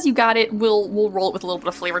 but because you got it, we'll roll it with a little bit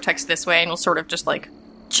of flavor text this way, and we'll sort of just, like,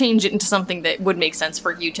 change it into something that would make sense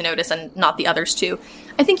for you to notice and not the others too.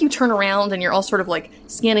 I think you turn around and you're all sort of, like,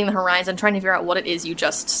 scanning the horizon, trying to figure out what it is you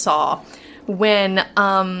just saw. When,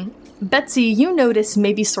 Betsy, you notice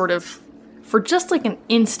maybe sort of, for just, like, an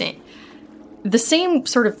instant, the same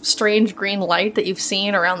sort of strange green light that you've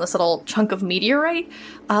seen around this little chunk of meteorite.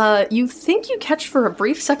 You think you catch for a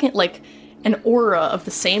brief second, like, an aura of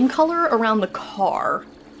the same color around the car.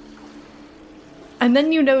 And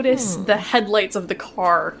then you notice the headlights of the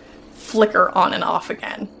car flicker on and off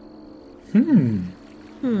again.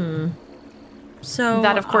 So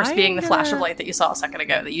that, of course, being the flash of light that you saw a second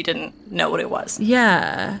ago that you didn't know what it was.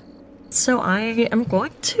 Yeah. So I am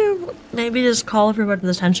going to maybe just call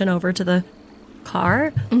everybody's attention over to the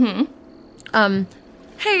car. Mm-hmm.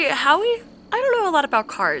 Hey, Howie, I don't know a lot about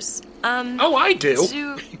cars. Oh, I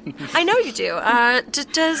do. I know you do.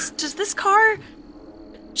 Does this car,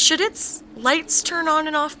 should its lights turn on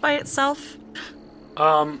and off by itself?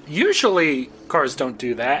 Usually cars don't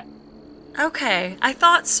do that. Okay, I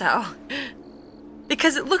thought so.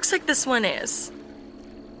 Because it looks like this one is.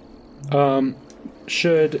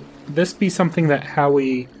 Should this be something that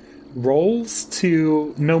Howie rolls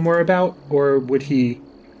to know more about, or would he...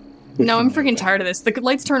 No, I'm freaking tired of this. The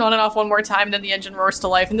lights turn on and off one more time, and then the engine roars to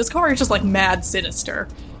life, and this car is just, like, mad sinister.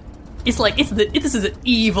 It's like, this is an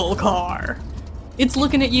evil car. It's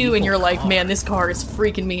looking at you, and you're like, man, this car is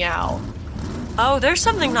freaking me out. Oh, there's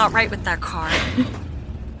something not right with that car.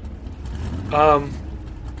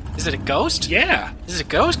 Is it a ghost? Yeah. Is it a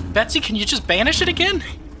ghost? Betsy, can you just banish it again?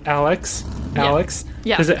 Alex?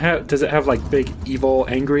 Yeah. Does it have like big, evil,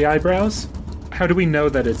 angry eyebrows? How do we know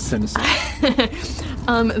that it's sinister?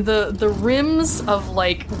 The rims of,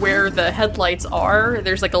 like, where the headlights are,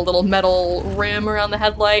 there's, like, a little metal rim around the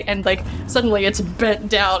headlight, and, like, suddenly it's bent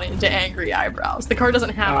down into angry eyebrows. The car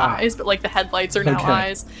doesn't have eyes, but, like, the headlights are now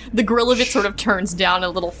eyes. The grill of it sort of turns down a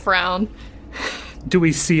little frown. Do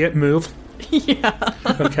we see it move? Yeah.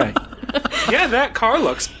 Okay. Yeah, that car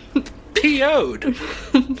looks PO'd.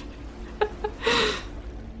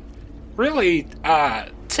 Really,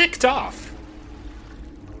 ticked off.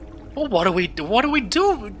 Well, what do we do? What do we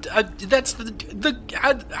do? That's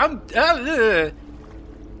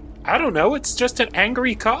I don't know. It's just an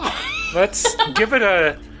angry car. Let's give it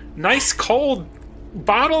a nice cold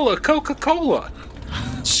bottle of Coca-Cola.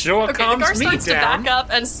 Sure calms the car me starts down. to back up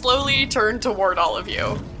and slowly turn toward all of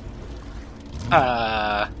you.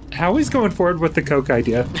 Howie's going forward with the Coke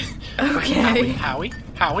idea. Okay. Howie.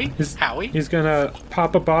 He's gonna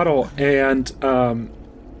pop a bottle and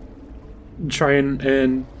try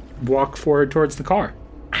and walk forward towards the car.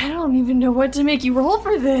 I don't even know what to make you roll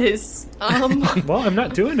for this. Well, I'm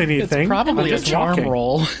not doing anything. It's probably a charm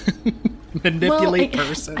roll. Manipulate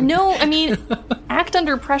person. No, I mean, act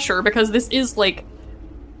under pressure, because this is like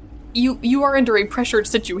you are under a pressured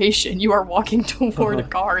situation. You are walking toward a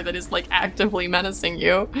car that is like actively menacing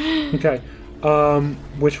you. Okay.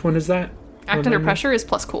 Which one is that? Act under pressure is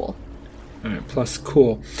plus cool. All right, plus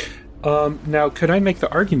cool. Now, could I make the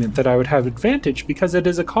argument that I would have advantage because it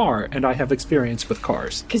is a car and I have experience with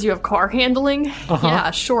cars? Because you have car handling? Yeah,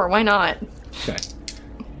 sure, why not? Okay.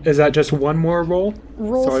 Is that just one more roll?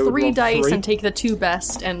 Roll so 3 dice and take the 2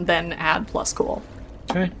 best and then add plus cool.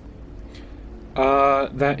 Okay.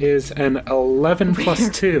 That is an 11 plus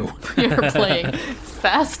 2. You're playing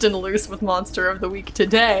fast and loose with Monster of the Week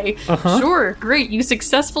today. Sure, great. You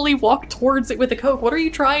successfully walk towards it with a Coke. What are you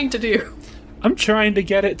trying to do? I'm trying to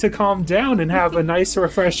get it to calm down and have a nice,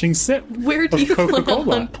 refreshing sip. Where do you Coca-Cola.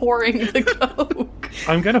 plan on pouring the Coke?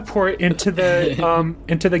 I'm gonna pour it into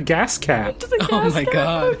the gas cap. Oh my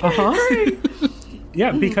god!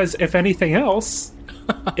 Yeah, because if anything else,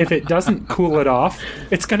 if it doesn't cool it off,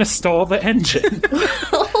 it's gonna stall the engine.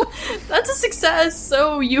 Well, that's a success.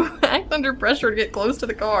 So you act under pressure to get close to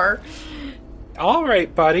the car. All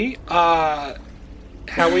right, buddy. How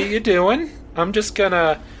are you doing? I'm just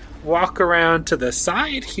gonna walk around to the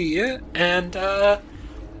side here, and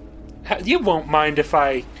you won't mind if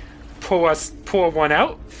I pour one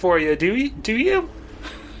out for you, do you?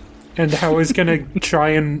 And Howie's gonna try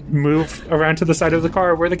and move around to the side of the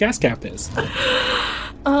car where the gas cap is.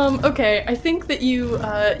 Okay, I think that you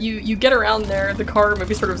get around there, the car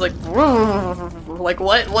maybe sort of like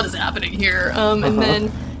what is happening here? And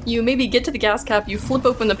then you maybe get to the gas cap, you flip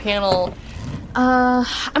open the panel. I'm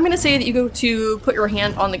gonna say that you go to put your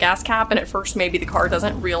hand on the gas cap, and at first maybe the car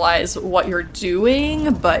doesn't realize what you're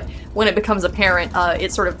doing, but when it becomes apparent,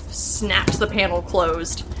 it sort of snaps the panel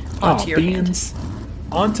closed onto your hand.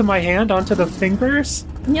 Onto my hand? Onto the fingers?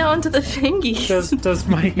 Yeah, onto the fingies. Does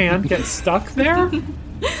my hand get stuck there?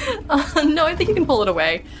 No, I think you can pull it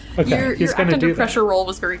away. Okay, your act under pressure roll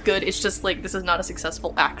was very good. It's just like this is not a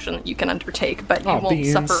successful action that you can undertake, but you won't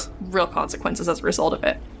suffer real consequences as a result of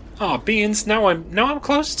it. Oh, beans! Now I'm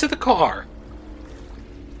close to the car.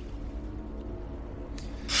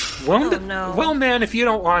 Well, no. Well, man, if you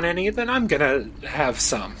don't want any, then I'm gonna have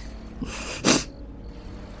some.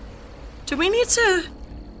 Do we need to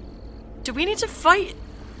fight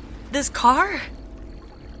this car?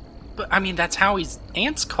 But I mean, that's Howie's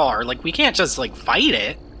aunt's car. Like, we can't just fight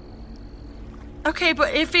it. Okay,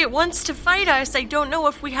 but if it wants to fight us, I don't know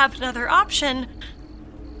if we have another option.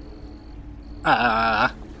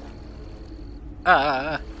 I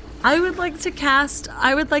would like to cast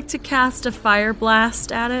a fire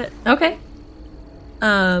blast at it. Okay.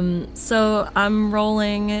 So I'm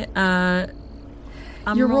rolling,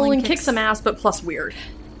 You're rolling kick some ass, but plus weird.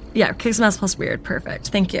 Yeah, kick some ass plus weird. Perfect.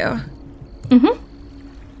 Thank you. Mm-hmm.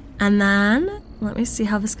 And then, let me see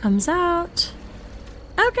how this comes out.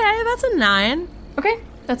 Okay, that's a 9. Okay,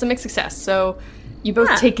 that's a mixed success. So you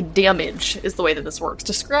both take damage, is the way that this works.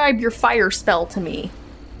 Describe your fire spell to me.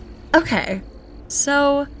 Okay,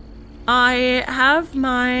 so I have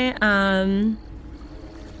my, I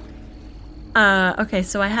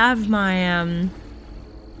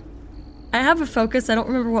have a focus. I don't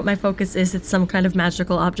remember what my focus is. It's some kind of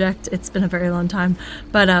magical object. It's been a very long time.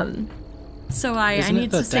 But, so I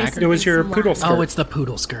need to say something. It was your poodle skirt. Oh, it's the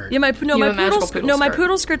poodle skirt. Yeah, my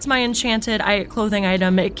poodle skirt's my enchanted clothing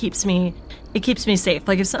item. It keeps me safe.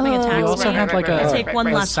 Like if something attacks me, you also have I take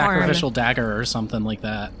one less sacrificial harm. dagger or something like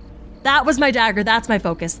that. That was my dagger. That's my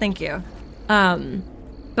focus. Thank you.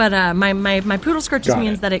 But my poodle skirt just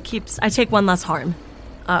means that I take one less harm.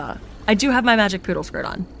 I do have my magic poodle skirt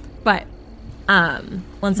on, but 1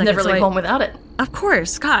 second. Never leave home without it. Of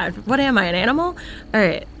course. God, what am I, an animal? All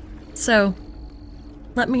right. So,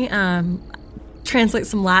 let me translate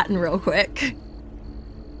some Latin real quick.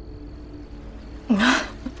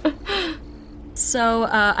 So,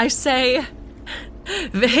 I say,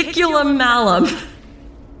 Vehiculum malum,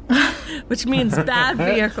 which means bad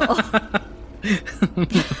vehicle.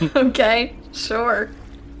 Okay, sure.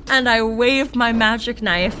 And I wave my magic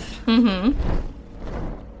knife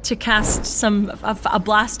to cast a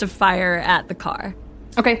blast of fire at the car.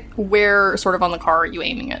 Okay, where sort of on the car are you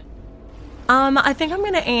aiming it? I think I'm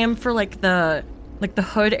gonna aim for the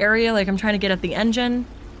hood area. Like I'm trying to get at the engine.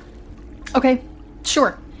 Okay,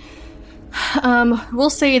 sure. We'll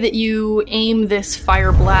say that you aim this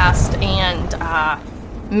fire blast, and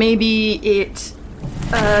maybe it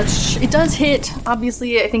does hit.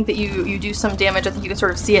 Obviously, I think that you do some damage. I think you can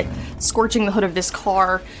sort of see it scorching the hood of this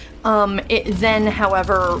car. It then,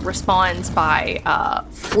 however, responds by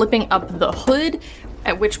flipping up the hood,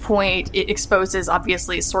 at which point it exposes,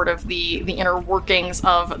 obviously, sort of the inner workings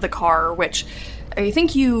of the car, which I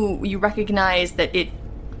think you recognize that it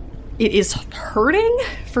is hurting.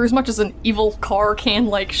 For as much as an evil car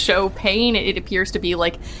can, show pain, it appears to be,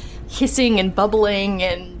 hissing and bubbling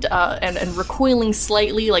and recoiling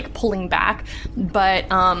slightly, pulling back. But,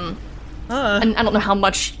 and I don't know how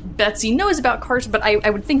much Betsy knows about cars, but I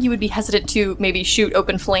would think you would be hesitant to maybe shoot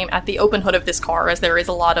open flame at the open hood of this car, as there is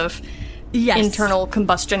a lot of internal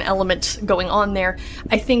combustion element going on there.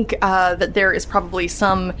 I think that there is probably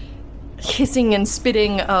some hissing and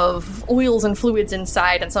spitting of oils and fluids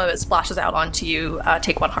inside, and some of it splashes out onto you.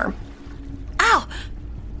 Take 1 harm. Ow!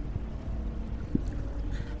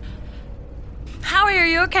 Howie, are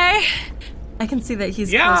you okay? I can see that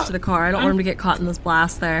he's close to the car. I don't want him to get caught in this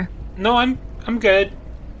blast there. No, I'm good.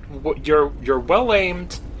 Your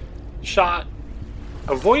well-aimed shot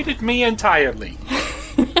avoided me entirely.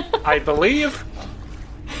 I believe.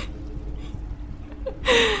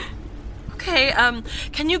 Okay,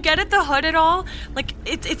 can you get at the hood at all?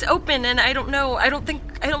 It's open, and I don't know. I don't think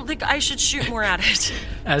I should shoot more at it.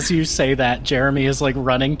 As you say that, Jeremy is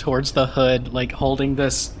running towards the hood, holding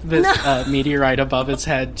this meteorite above his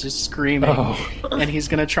head, just screaming, and he's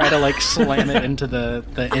gonna try to slam it into the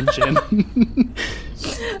engine.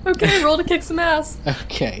 Okay, roll to kick some ass.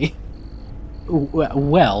 Okay.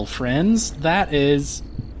 Well, friends, that is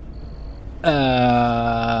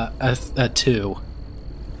a 2.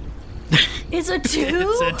 It's a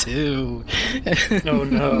 2? It's a 2. Oh,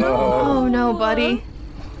 no. Oh, no, buddy.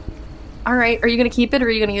 All right, are you going to keep it, or are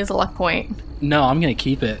you going to use a luck point? No, I'm going to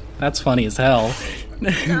keep it. That's funny as hell.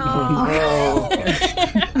 No.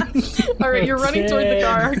 All right, you're running toward the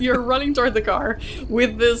car. You're running toward the car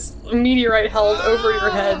with this meteorite held over your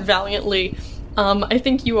head valiantly. I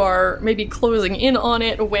think you are maybe closing in on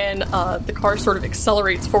it when the car sort of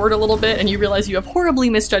accelerates forward a little bit, and you realize you have horribly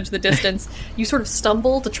misjudged the distance. You sort of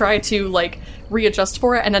stumble to try to, readjust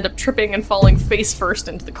for it, and end up tripping and falling face first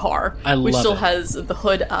into the car, which still has the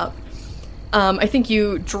hood up. I think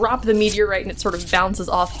you drop the meteorite, and it sort of bounces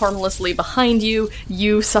off harmlessly behind you.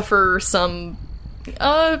 You suffer some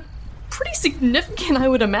pretty significant, I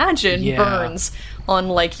would imagine, burns on,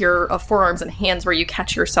 your forearms and hands where you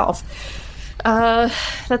catch yourself.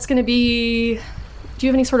 That's gonna be... Do you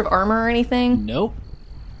have any sort of armor or anything? Nope.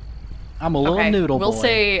 I'm a little noodle boy. We'll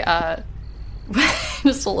say,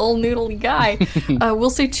 just a little noodly guy.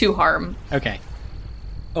 We'll say 2 harm. Okay.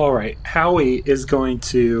 Alright, Howie is going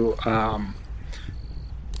to,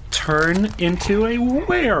 turn into a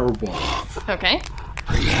werewolf. Okay.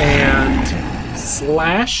 And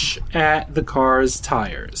slash at the car's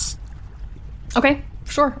tires. Okay,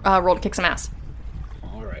 sure. Roll to kick some ass.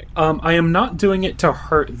 I am not doing it to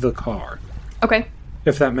hurt the car. Okay.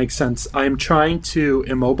 If that makes sense. I am trying to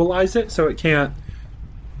immobilize it so it can't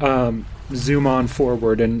zoom on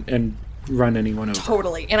forward and run anyone over.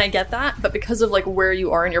 Totally. And I get that, but because of where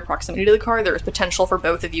you are in your proximity to the car, there is potential for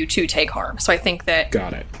both of you to take harm. So I think that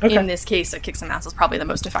got it. Okay. In this case, a kick some ass is probably the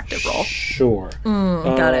most effective roll. Sure.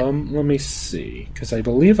 Got it. Let me see, because I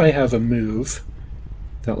believe I have a move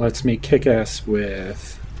that lets me kick ass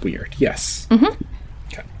with weird. Yes. Mm-hmm.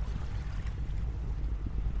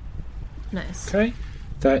 Nice. Okay.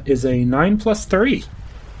 That is a 9 plus 3.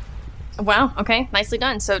 Wow, okay. Nicely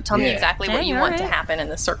done. So tell me exactly what you want to happen in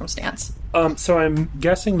this circumstance. So I'm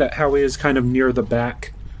guessing that Howie is kind of near the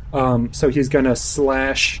back. So he's going to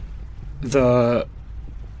slash the...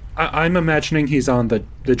 I'm imagining he's on the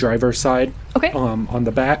driver's side. Okay. On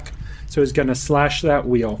the back. So he's going to slash that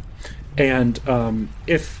wheel. And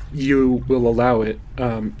if you will allow it,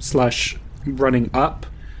 slash running up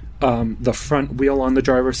the front wheel on the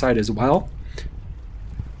driver's side as well.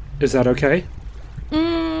 Is that okay?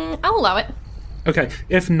 I'll allow it. Okay.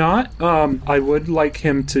 If not, I would like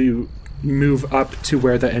him to move up to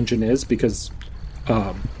where the engine is, because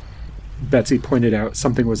Betsy pointed out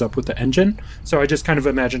something was up with the engine. So I just kind of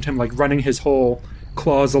imagined him running his whole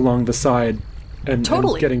claws along the side and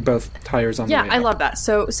getting both tires on the way I love that.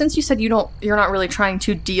 So since you said you're not really trying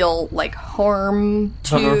to deal like harm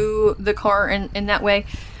to the car in that way,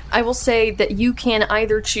 I will say that you can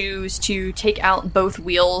either choose to take out both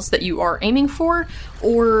wheels that you are aiming for,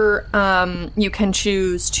 or you can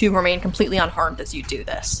choose to remain completely unharmed as you do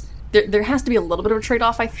this. There has to be a little bit of a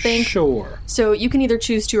trade-off, I think. Sure. So you can either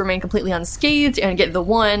choose to remain completely unscathed and get the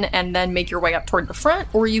one and then make your way up toward the front,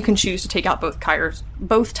 or you can choose to take out both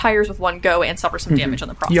tires with one go and suffer some damage in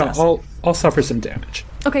the process. Yeah, I'll suffer some damage.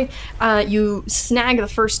 Okay, you snag the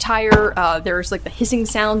first tire. There's like the hissing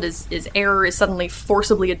sound as air is suddenly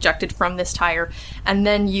forcibly ejected from this tire, and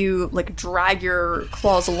then you like drag your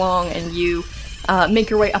claws along and you make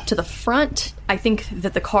your way up to the front. I think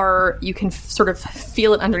that the car, you can sort of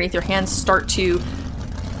feel it underneath your hands start to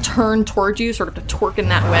turn towards you, sort of to torque in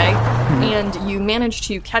that way. And you manage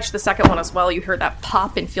to catch the second one as well. You hear that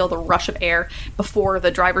pop and feel the rush of air before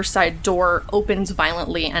the driver's side door opens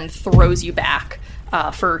violently and throws you back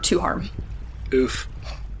for 2 harm. Oof.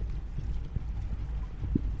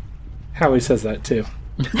 Howie says that too.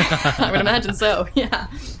 I would imagine so, yeah.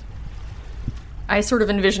 I sort of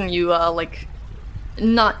envision you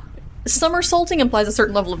not somersaulting implies a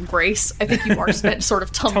certain level of grace. I think you are spent sort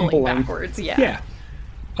of tumbling backwards. Yeah.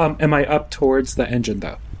 Am I up towards the engine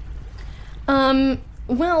though?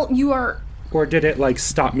 Well, you are. Or did it like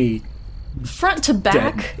stop me? Front to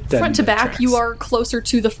back. Front to back, you are closer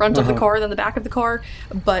to the front of the car than the back of the car,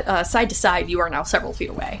 but side to side, you are now several feet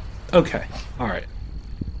away. Okay. All right.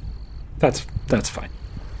 That's fine.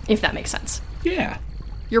 If that makes sense. Yeah.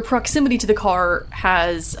 Your proximity to the car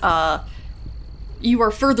has. You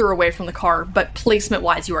are further away from the car, but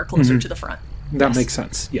placement-wise, you are closer to the front. That makes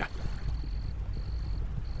sense, yeah.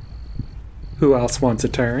 Who else wants a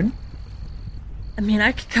turn? I mean,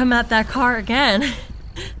 I could come at that car again.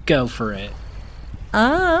 Go for it.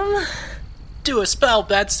 Do a spell,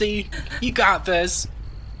 Betsy. You got this.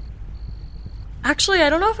 Actually,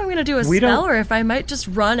 I don't know if I'm going to do a spell or if I might just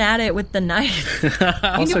run at it with the knife.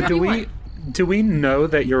 Also, do we know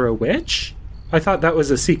that you're a witch? I thought that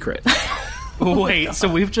was a secret. Wait, so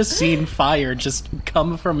we've just seen fire just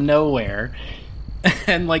come from nowhere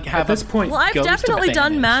and like have at this point. Well, I've definitely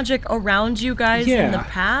done magic around you guys in the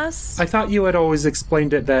past. I thought you had always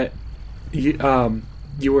explained it that you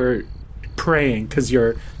were praying because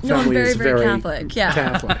your family is very Catholic. Yeah.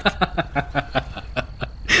 Catholic.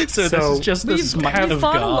 So this is just the smite of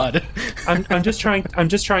God. I'm just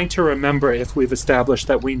trying to remember if we've established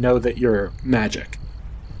that we know that you're magic.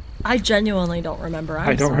 I genuinely don't remember.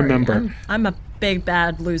 I don't remember. I'm a big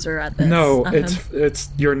bad loser at this. No, it's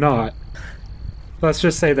you're not. Let's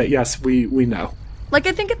just say that yes, we know. Like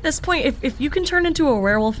I think at this point, if you can turn into a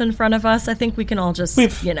werewolf in front of us, I think we can all just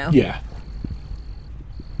Yeah.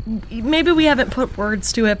 Maybe we haven't put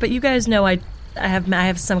words to it, but you guys know I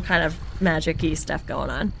have some kind of magic-y stuff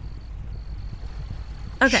going on.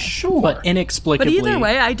 Okay. Sure. But inexplicably, either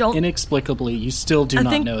way, I don't. Inexplicably, you still do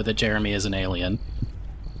not know that Jeremy is an alien.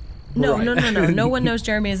 No. No one knows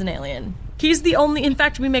Jeremy is an alien. He's the only. In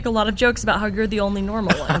fact, we make a lot of jokes about how you're the only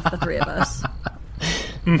normal one of the three of us.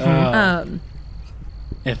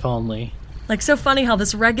 If only. Like, so funny how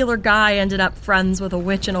this regular guy ended up friends with a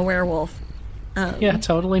witch and a werewolf. Yeah,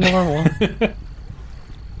 totally normal.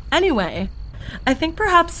 Anyway, I think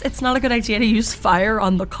perhaps it's not a good idea to use fire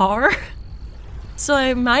on the car. So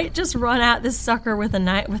I might just run at this sucker with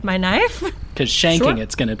my knife. Because shanking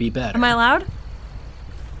it's going to be better. Am I allowed?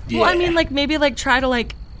 Yeah. Well, I mean, like, maybe, like, try to,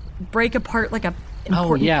 like, break apart, like, a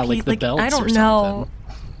important piece. Like the belts I don't or know.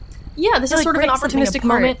 Yeah, this is sort of an opportunistic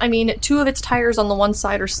moment. I mean, 2 of its tires on the one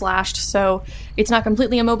side are slashed, so it's not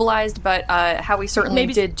completely immobilized, but Howie certainly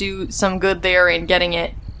did do some good there in getting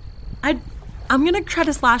it. I'm going to try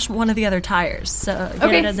to slash one of the other tires, so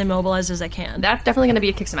get it as immobilized as I can. That's definitely going to be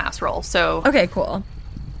a kick some ass roll, so... Okay, cool.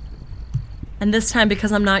 And this time,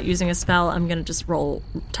 because I'm not using a spell, I'm going to just roll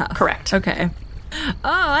tough. Correct. Okay. Oh,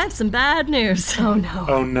 I have some bad news. Oh, no.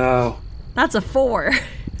 Oh, no. That's a 4.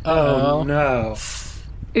 Oh, no.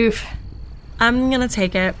 Oof. I'm going to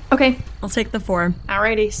take it. Okay. I'll take the 4.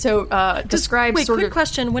 Alrighty, so describe quick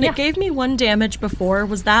question. When it gave me 1 damage before,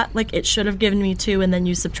 was that, like, it should have given me 2 and then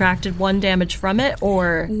you subtracted 1 damage from it,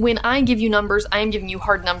 or...? When I give you numbers, I am giving you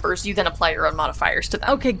hard numbers. You then apply your own modifiers to them.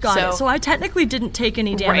 Okay, got it. So I technically didn't take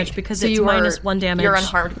any damage because it's minus 1 damage. You're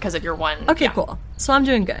unharmed because of your 1. Okay, cool. So I'm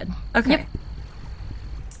doing good. Okay. Yep.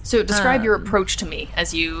 So describe your approach to me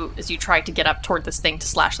as you try to get up toward this thing to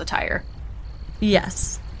slash the tire.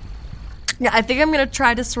 Yes. Yeah, I think I'm going to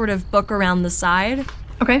try to sort of book around the side.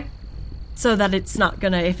 Okay. So that it's not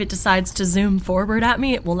going to, if it decides to zoom forward at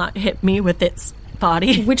me, it will not hit me with its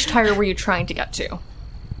body. Which tire were you trying to get to?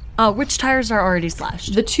 Which tires are already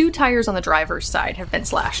slashed? The 2 tires on the driver's side have been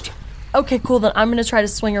slashed. Okay, cool. Then I'm going to try to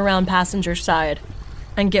swing around passenger side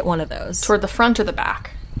and get one of those. Toward the front or the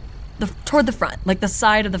back? Toward the front, like the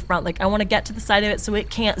side of the front. Like, I want to get to the side of it so it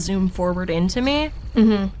can't zoom forward into me.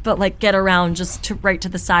 Mm-hmm. But, like, get around just right to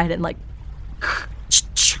the side and, like,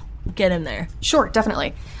 get in there. Sure,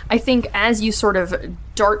 definitely. I think as you sort of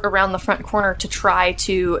dart around the front corner to try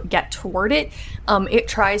to get toward it, it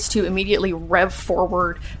tries to immediately rev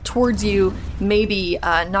forward towards you, maybe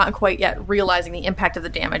not quite yet realizing the impact of the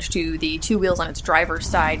damage to the 2 wheels on its driver's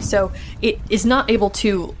side. So it is not able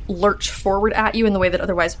to lurch forward at you in the way that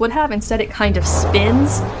otherwise would have. Instead, it kind of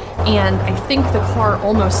spins, and I think the car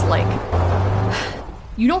almost like...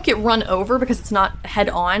 You don't get run over because it's not head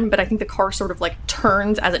on, but I think the car sort of like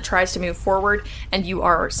turns as it tries to move forward, and you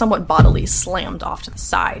are somewhat bodily slammed off to the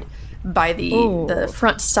side by the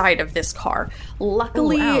front side of this car.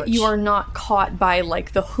 Luckily, you are not caught by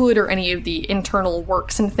like the hood or any of the internal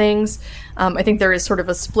works and things. I think there is sort of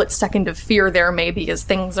a split second of fear there, maybe, as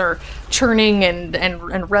things are churning and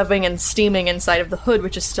revving and steaming inside of the hood,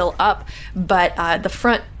 which is still up, but the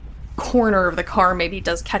front corner of the car maybe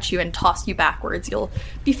does catch you and toss you backwards. You'll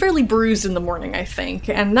be fairly bruised in the morning, I think,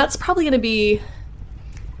 and that's probably going to be...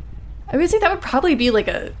 I would say that would probably be like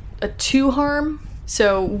a 2 harm.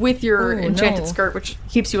 So with your enchanted skirt, which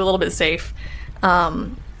keeps you a little bit safe,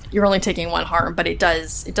 you're only taking 1 harm, but it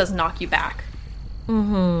does knock you back.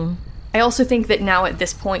 Mm-hmm. I also think that now at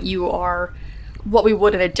this point you are what we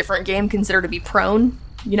would in a different game consider to be prone.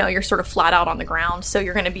 You know, you're sort of flat out on the ground, so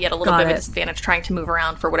you're going to be at a little bit of a disadvantage trying to move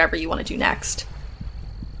around for whatever you want to do next.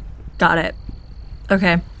 Got it.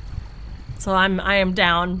 Okay. So I am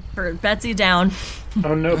down. For Betsy down.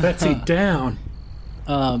 Oh no, Betsy down.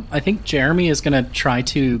 I think Jeremy is going to try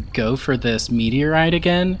to go for this meteorite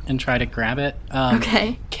again and try to grab it.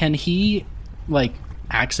 Okay. Can he, like,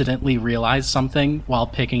 accidentally realize something while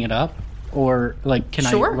picking it up? Or, like, can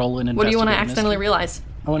I roll an investigation? What do you want to accidentally realize?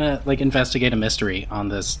 I want to, like, investigate a mystery on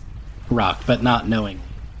this rock, but not knowing.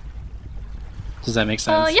 Does that make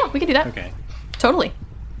sense? Yeah, we can do that. Okay. Totally.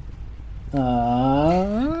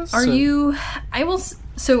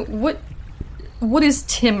 So what is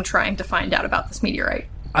Tim trying to find out about this meteorite?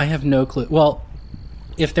 I have no clue. Well,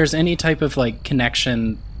 if there's any type of, like,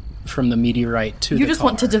 connection from the meteorite to the car. You just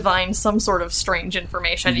want to divine some sort of strange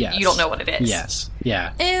information. Yes. You don't know what it is. Yes.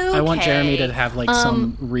 Yeah. Okay. I want Jeremy to have, like,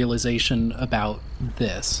 some realization about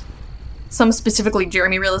this. Some specifically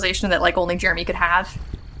Jeremy realization that, like, only Jeremy could have?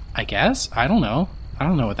 I guess. I don't know. I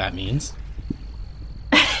don't know what that means.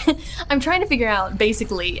 I'm trying to figure out,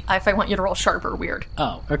 basically, if I want you to roll sharp or weird.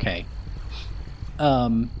 Oh, okay.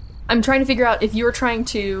 I'm trying to figure out if you're trying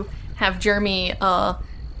to have Jeremy,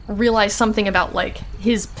 realize something about, like,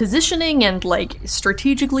 his positioning and, like,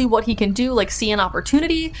 strategically what he can do, like, see an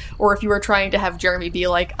opportunity, or if you were trying to have Jeremy be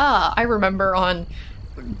like, I remember on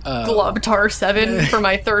Globtar 7 for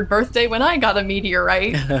my 3rd birthday when I got a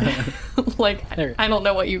meteorite. Like, I don't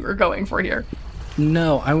know what you were going for here.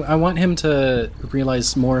 No, I want him to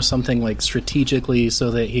realize more something, like, strategically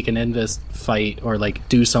so that he can end this fight or, like,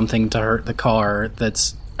 do something to hurt the car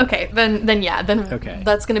that's... Okay, then okay.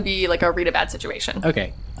 That's going to be, like, a read a bad situation.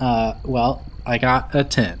 Okay, well, I got a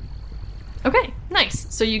 10. Okay, nice.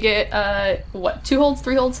 So you get, 2 holds,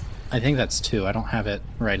 3 holds? I think that's 2. I don't have it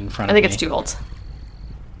right in front of me. I think it's 2 holds.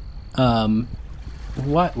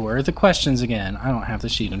 What were the questions again? I don't have the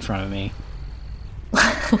sheet in front of me.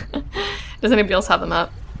 Does anybody else have them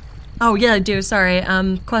up? Oh, yeah, I do. Sorry.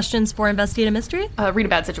 Questions for Investigate a Mystery? Read a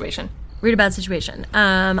bad situation. Read a bad situation.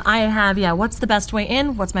 I have, what's the best way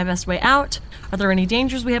in? What's my best way out? Are there any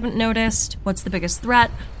dangers we haven't noticed? What's the biggest threat?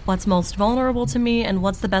 What's most vulnerable to me? And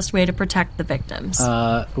what's the best way to protect the victims?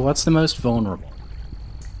 What's the most vulnerable?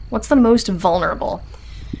 What's the most vulnerable?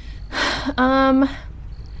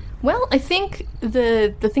 Well, I think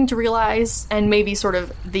the thing to realize, and maybe sort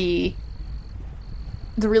of the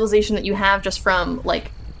realization that you have just from,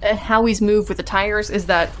 like, how he's moved with the tires, is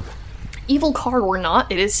that evil car or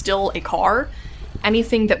not, it is still a car.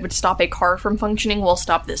 Anything that would stop a car from functioning will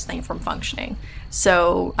stop this thing from functioning.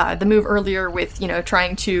 So the move earlier with,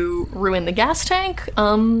 trying to ruin the gas tank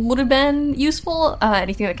would have been useful.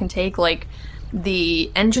 Anything that can take, like,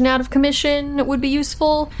 the engine out of commission would be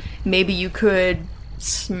useful. Maybe you could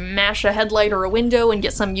smash a headlight or a window and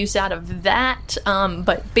get some use out of that.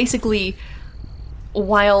 But basically,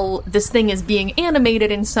 while this thing is being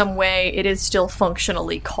animated in some way, it is still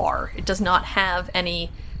functionally car. It does not have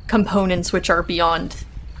any components which are beyond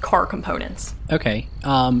car components. Okay.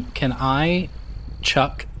 Can I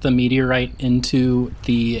chuck the meteorite into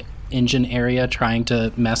the engine area, trying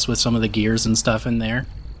to mess with some of the gears and stuff in there?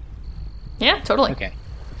 Yeah, totally. Okay.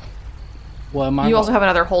 Well, you also have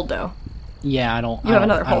another hold, though. Yeah, I don't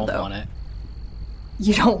want it.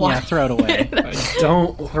 You don't want it? Yeah, throw it away.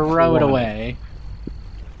 Don't throw it away.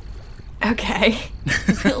 Okay.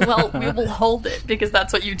 Well, we will hold it, because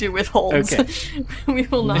that's what you do with holds. Okay. We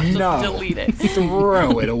will not just delete it.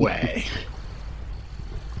 Throw it away.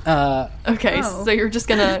 Okay, so you're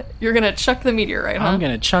gonna chuck the meteorite, huh? I'm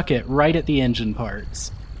gonna chuck it right at the engine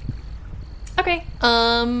parts. Okay.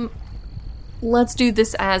 Let's do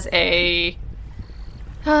this as a...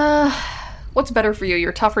 what's better for you?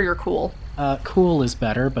 You're tough or you're cool? Cool is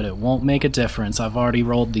better, but it won't make a difference. I've already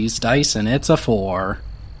rolled these dice, and it's a 4.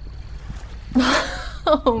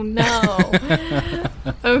 Oh,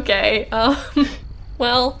 no. Okay.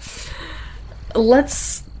 Well,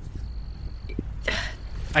 let's...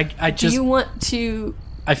 I just... Do you want to...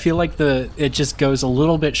 I feel like it just goes a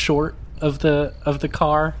little bit short of the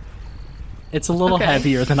car. It's a little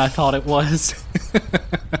heavier than I thought it was.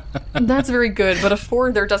 That's very good, but a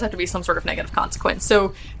 4, there does have to be some sort of negative consequence.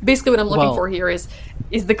 So basically what I'm looking for here is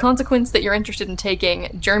the consequence that you're interested in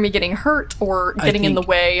taking Jeremy getting hurt or getting in the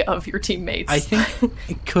way of your teammates? I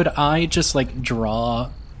think, could I just, like, draw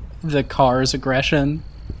the car's aggression?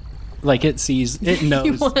 Like, it knows...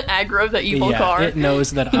 You want to aggro the evil car? It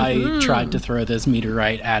knows that I tried to throw this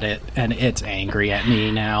meteorite at it, and it's angry at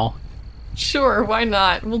me now. Sure, why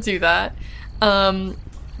not? We'll do that.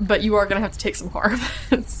 But you are going to have to take some harm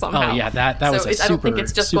somehow. Oh yeah, that was a super, I don't think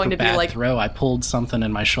it's just going to be like throw. I pulled something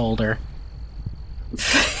in my shoulder.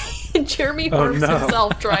 Jeremy harms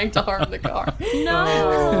himself trying to harm the car.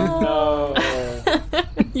 No.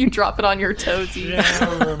 You drop it on your toesies.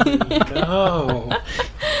 Jeremy, no.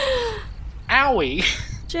 Owie.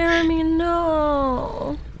 Jeremy,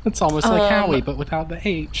 no. It's almost like Howie, but without the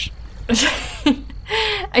H.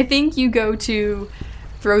 I think you go to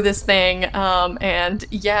throw this thing, and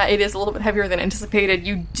yeah, it is a little bit heavier than anticipated.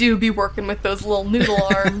 You do be working with those little noodle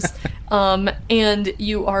arms, and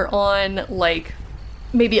you are on, like,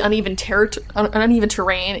 maybe uneven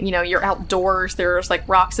terrain. You know, you're outdoors, there's, like,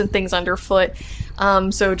 rocks and things underfoot,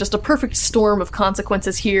 so just a perfect storm of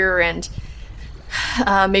consequences here, and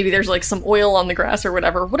maybe there's, like, some oil on the grass or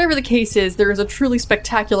whatever. Whatever the case is, there is a truly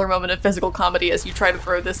spectacular moment of physical comedy as you try to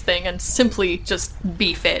throw this thing and simply just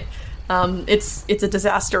beef it. It's a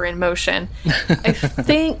disaster in motion. I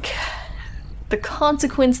think the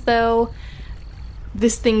consequence, though,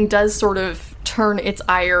 this thing does sort of turn its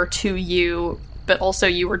ire to you, but also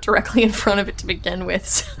you were directly in front of it to begin with,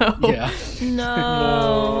 so... Yeah.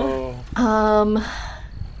 No.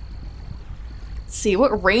 Let's see,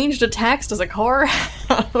 what ranged attacks does a car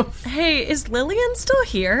have? Hey, is Lillian still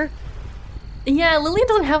here? Yeah, Lillian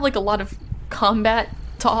doesn't have, like, a lot of combat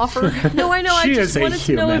to offer. No, I know. I just wanted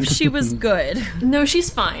to know if she was good. No,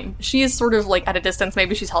 she's fine. She is sort of, like, at a distance.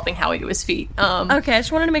 Maybe she's helping Howie to his feet. Okay, I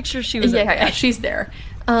just wanted to make sure she was okay. Yeah, she's there.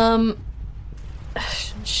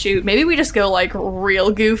 Shoot, maybe we just go, like,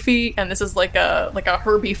 real goofy, and this is like a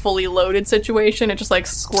Herbie fully loaded situation. It just, like,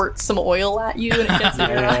 squirts some oil at you and it gets in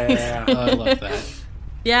your eyes. Yeah, I love that.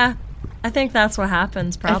 Yeah, I think that's what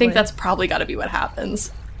happens, probably. I think that's probably gotta be what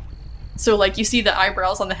happens. So, like, you see the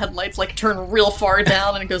eyebrows on the headlights, like, turn real far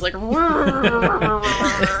down, and it goes, like, and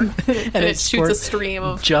it shoots a stream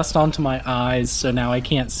of... just onto my eyes, so now I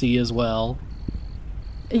can't see as well.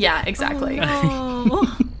 Yeah, exactly.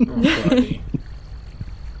 Oh, buddy.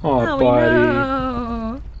 Oh, buddy.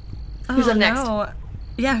 No. Who's up next? No.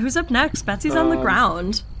 Yeah, who's up next? Betsy's on the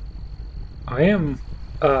ground. I am.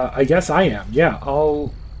 I guess I am. Yeah,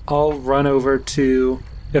 I'll run over to,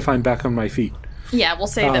 if I'm back on my feet. Yeah, we'll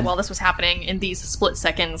say that while this was happening, in these split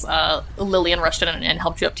seconds, Lillian rushed in and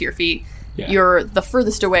helped you up to your feet. Yeah. You're the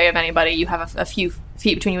furthest away of anybody. You have a few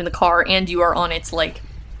feet between you and the car, and you are on its, like,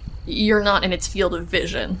 you're not in its field of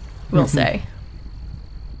vision, we'll say.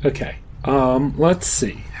 Okay. Let's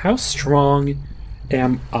see. How strong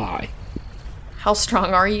am I? How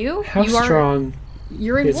strong are you? Strong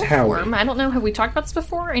you're in wolf Howie. form. I don't know. Have we talked about this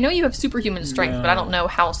before? I know you have superhuman strength, but I don't know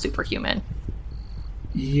how superhuman.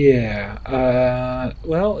 Yeah.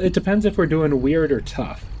 Well, it depends if we're doing weird or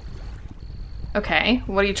tough. Okay.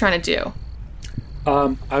 What are you trying to do?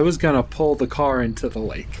 I was gonna pull the car into the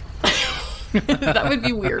lake. That would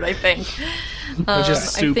be weird, I think.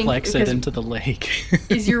 Just suplex it into the lake.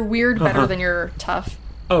 Is your weird better than your tough?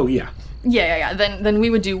 Oh, yeah. Yeah. Then we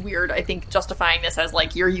would do weird, I think, justifying this as,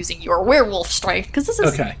 like, you're using your werewolf strength, because this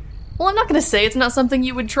is... Okay. Well, I'm not going to say it's not something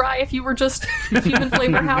you would try if you were just human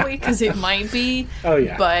flavor Howie, because it might be. Oh,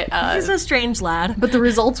 yeah. But, he's a strange lad. But the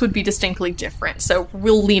results would be distinctly different, so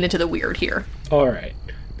we'll lean into the weird here. All right.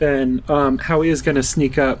 Then Howie is going to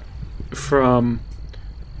sneak up from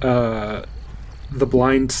the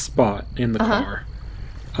blind spot in the car.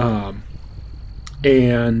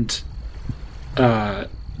 and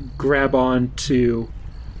grab on to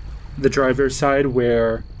the driver's side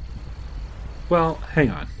where... Well, hang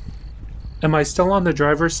on. Am I still on the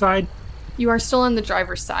driver's side? You are still on the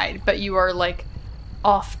driver's side, but you are, like,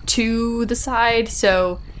 off to the side,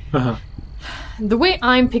 so... Uh-huh. The way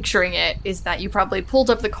I'm picturing it is that you probably pulled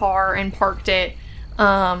up the car and parked it,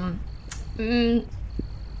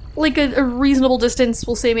 like a reasonable distance,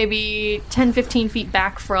 we'll say maybe 10, 15 feet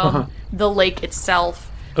back from the lake itself.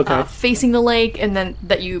 Okay. Facing the lake, and then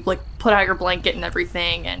that you, like, put out your blanket and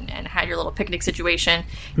everything and had your little picnic situation.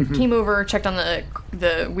 Mm-hmm. Came over, checked on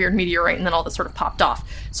the weird meteorite, and then all that sort of popped off.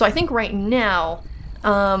 So I think right now...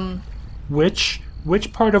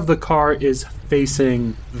 Which part of the car is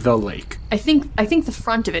facing the lake? I think the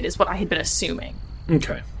front of it is what I had been assuming.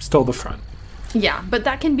 Okay, still the front. Yeah, but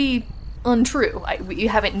that can be untrue. We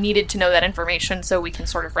haven't needed to know that information, so we can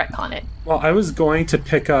sort of retcon it. Well, I was going to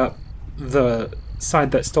pick up the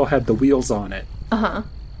side that still had the wheels on it. Uh-huh.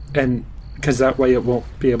 And because that way it won't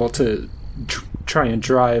be able to try and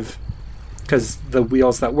drive, because the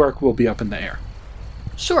wheels that work will be up in the air.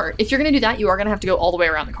 Sure. If you're going to do that, you are going to have to go all the way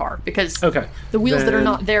around the car, because the wheels that are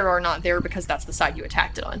not there because that's the side you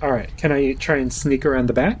attacked it on. All right. Can I try and sneak around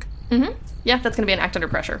the back? Mm-hmm. Yeah, that's going to be an act under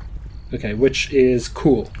pressure. Okay, which is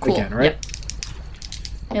cool. Again, right?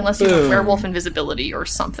 Yep. Unless you have werewolf invisibility or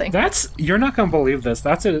something. You're not going to believe this.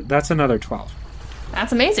 That's another 12.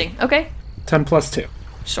 That's amazing. Okay. 10 plus 2.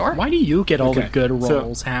 Sure. Why do you get all the good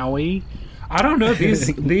rolls, Howie? I don't know.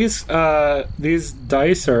 These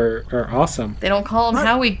dice are awesome. They don't call them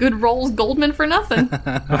Howie Good Rolls Goldman for nothing.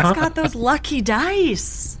 He's got those lucky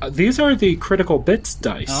dice. These are the critical bits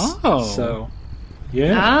dice. Oh. So,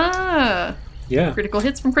 yeah. Ah. Yeah. Critical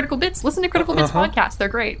hits from Critical Bits. Listen to Critical Bits podcast. They're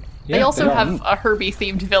great. Yeah, they also have a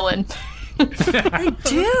Herbie-themed villain. They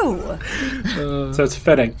do. So it's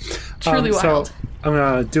fitting. Truly wild. So I'm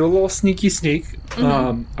going to do a little sneak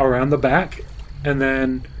around the back, and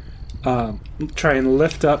then try and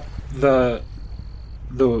lift up the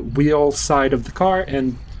wheel side of the car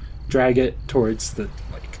and drag it towards the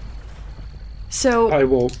lake. So I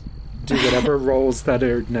will do whatever rolls that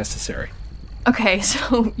are necessary. Okay,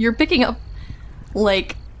 so you're picking up,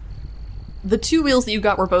 like, the two wheels that you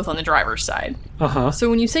got were both on the driver's side. Uh-huh. So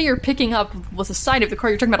when you say you're picking up with the side of the car,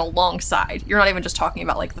 you're talking about a long side. You're not even just talking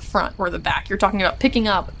about, like, the front or the back. You're talking about picking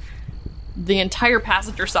up the entire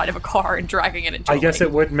passenger side of a car and dragging it into a guess lake.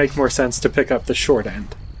 it would make more sense to pick up the short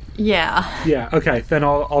end. Yeah. Yeah, okay. Then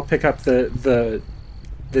I'll pick up the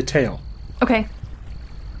tail. Okay.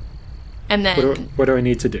 And then... What do I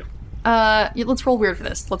need to do? Let's roll weird for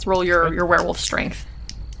this. Let's roll your werewolf strength.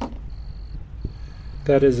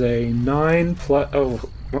 That is a 9 plus... Oh,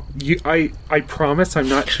 I promise I'm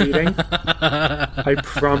not cheating. I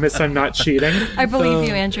promise I'm not cheating. I believe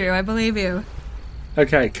you, Andrew. I believe you.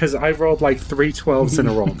 Okay, because I've rolled like 3 12s in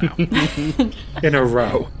a row now. In a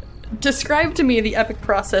row. Describe to me the epic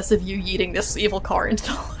process of you yeeting this evil car into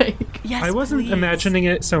the lake. Yes, I wasn't please. imagining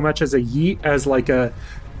it so much as a yeet as like a...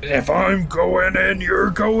 If I'm going in, you're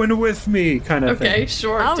going with me kind of thing. Okay,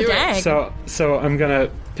 sure. Oh, do dang. it. So I'm gonna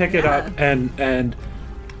pick it up and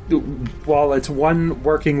while its one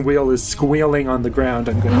working wheel is squealing on the ground,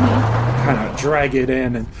 I'm gonna kind of drag it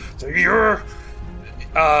in and say, "You're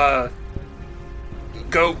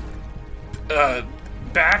go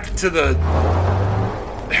back to the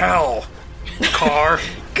hell car."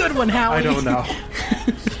 Good one, Howie. I don't know.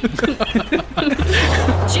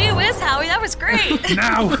 Gee whiz, Howie, that was great.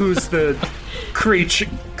 Now who's the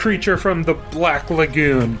creature from the Black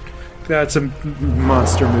Lagoon? That's a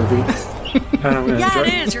monster movie. And I'm gonna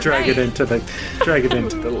it is. You're drag right. it into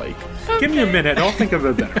the lake. Okay. Give me a minute. I'll think of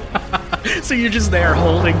it better. So you're just there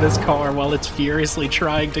holding this car while it's furiously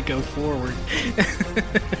trying to go forward.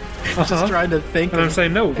 Just trying to think. And I'm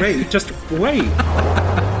saying, no, wait, just wait.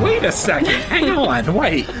 Wait a second. Hang on,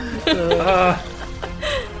 wait.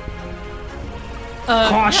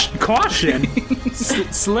 Caution.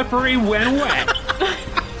 Slippery when wet.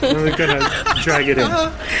 I'm gonna drag it in.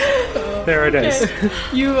 There it is.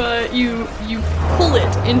 You pull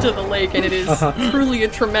it into the lake, and it is truly a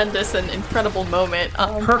tremendous and incredible moment.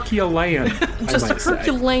 Herculean, just a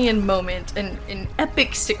Herculean moment, an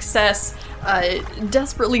epic success.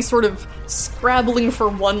 Desperately sort of scrabbling for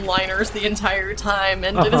one-liners the entire time,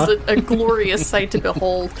 and it is a glorious sight to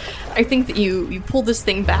behold. I think that you pull this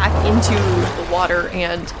thing back into the water,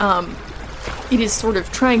 and it is sort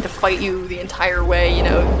of trying to fight you the entire way, you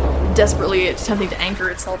know, desperately attempting to anchor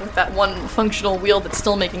itself with that one functional wheel that's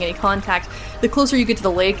still making any contact. The closer you get to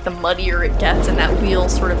the lake, the muddier it gets, and that wheel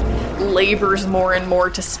sort of labors more and more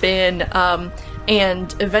to spin.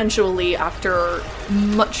 And eventually, after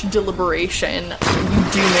much deliberation, you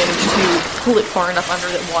do manage to pull it far enough under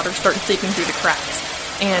that water starts seeping through the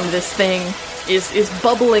cracks. And this thing is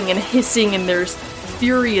bubbling and hissing, and there's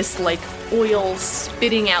furious, like, oil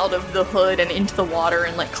spitting out of the hood and into the water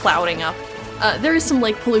and, like, clouding up. There is some,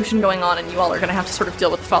 like, pollution going on, and you all are going to have to sort of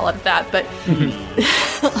deal with the fallout of that, but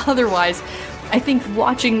otherwise, I think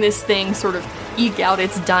watching this thing sort of eke out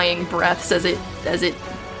its dying breaths as it's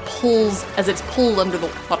pulled under the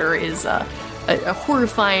water is a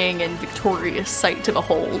horrifying and victorious sight to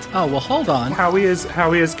behold. Oh, well, hold on. Howie is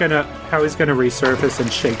gonna resurface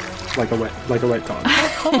and shake like a wet dog.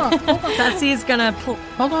 Hold on. Betsy's gonna pull.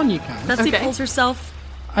 Hold on, you guys. Betsy pulls herself.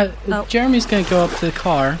 Jeremy's gonna go up to the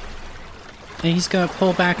car, and he's gonna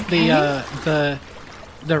pull back the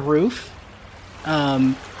roof,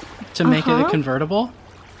 to make it a convertible,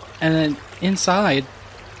 and then inside,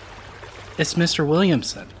 it's Mr.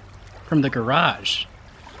 Williamson from the garage.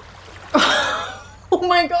 Oh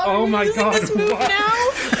my god! Oh my god! This move what?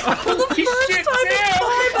 now for the first time in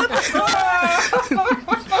 5 episodes.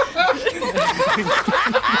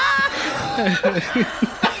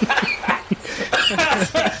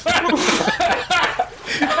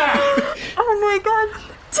 Oh my god,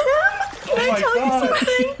 Tim! Can I tell you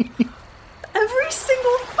something? Every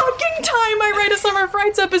single fucking time I write a Summer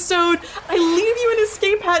Frights episode, I leave you an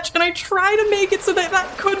escape hatch and I try to make it so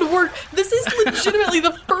that could work. This is legitimately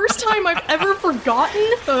the first time I've ever forgotten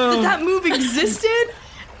that move existed,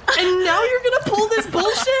 and now you're gonna pull this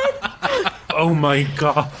bullshit? Oh my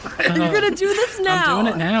god. You're gonna do this now. I'm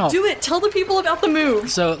doing it now. Do it. Tell the people about the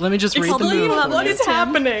move. So let me just read the move. What is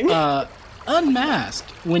happening? Unmasked.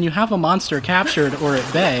 When you have a monster captured or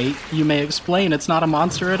at bay, you may explain it's not a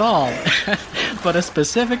monster at all, but a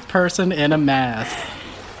specific person in a mask.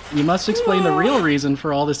 You must explain the real reason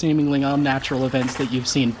for all the seemingly unnatural events that you've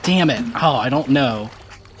seen. Damn it. Oh, I don't know.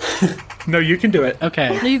 No, you can do it. Okay.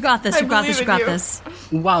 No, you got this. You got this.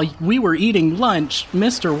 While we were eating lunch,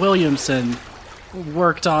 Mr. Williamson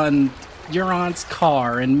worked on your aunt's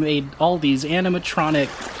car and made all these animatronic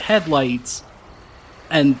headlights,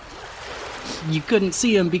 and you couldn't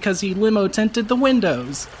see him because he limo tinted the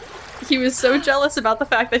windows. He was so jealous about the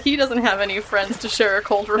fact that he doesn't have any friends to share a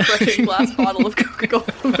cold, refreshing glass bottle of Coca-Cola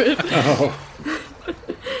with. Oh.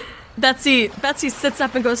 Betsy sits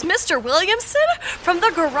up and goes, Mr. Williamson from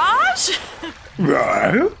the garage?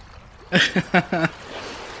 Right?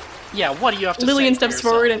 Yeah, what do you have to Lillian say steps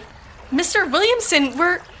forward and, Mr. Williamson,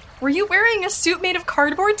 were you wearing a suit made of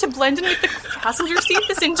cardboard to blend in with the passenger seat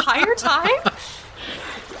this entire time?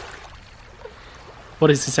 What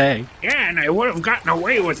does he say? Yeah, and I would have gotten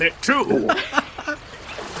away with it, too.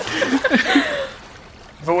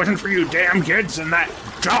 If it wasn't for you damn kids and that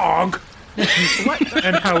dog. What?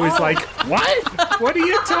 And Howie's like, what? What are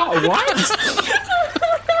you talking? What?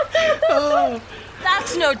 Oh.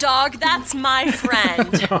 That's no dog. That's my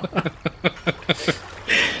friend.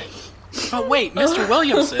 Oh, wait, Mr.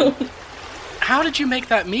 Williamson. How did you make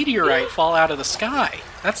that meteorite fall out of the sky?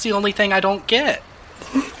 That's the only thing I don't get.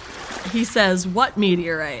 He says, what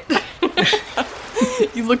meteorite?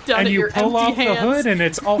 You look down and at you your pull empty off hands. the hood, and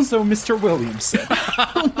it's also Mr. Williamson.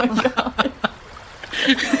 Oh my god.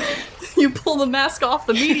 You pull the mask off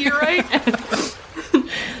the meteorite and...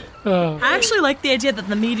 I actually like the idea that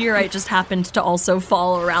the meteorite just happened to also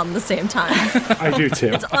fall around the same time. I do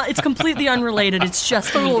too. It's completely unrelated. It's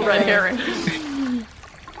just a little red herring.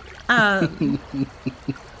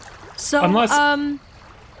 So, unless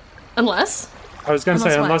I was going to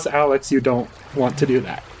say, unless Alex, you don't want to do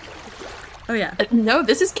that. Oh yeah. No,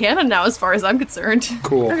 this is canon now, as far as I'm concerned.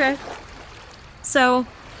 Cool. Okay. So,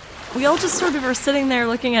 we all just sort of are sitting there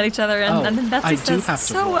looking at each other, and then Betsy says, do have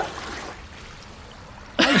to roll.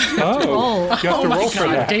 Oh, you have to roll for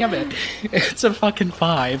that. Damn it. It's a fucking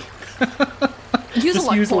 5. Use a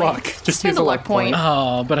luck use point. luck. Just Spend use a luck point.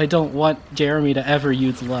 Oh, but I don't want Jeremy to ever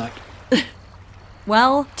use luck.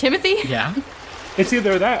 Well, Timothy? Yeah? It's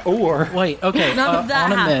either that or... Wait, okay. None of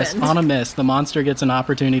that happened. On a miss, the monster gets an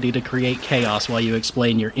opportunity to create chaos while you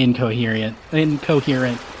explain your incorrect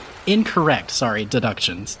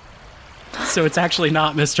deductions. So it's actually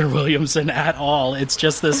not Mr. Williamson at all. It's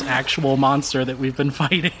just this actual monster that we've been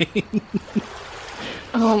fighting.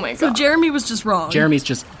 Oh my god. So Jeremy was just wrong. Jeremy's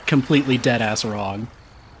just completely dead-ass wrong.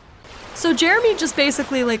 So Jeremy just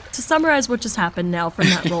basically, to summarize what just happened now from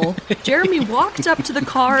that roll, Jeremy walked up to the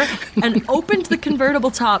car and opened the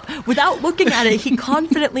convertible top. Without looking at it, he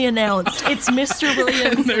confidently announced, "It's Mr.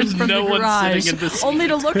 Williamson There's from no the one garage." sitting in the seat. Only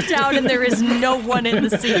to look down and there is no one in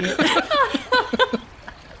the seat.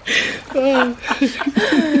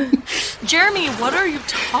 Jeremy, what are you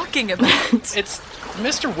talking about? It's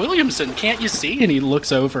Mr. Williamson, can't you see? And he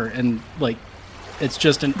looks over and, like, it's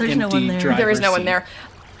just an empty driver's There is no seat. one there.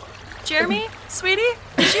 Jeremy, sweetie,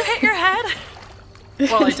 did you hit your head?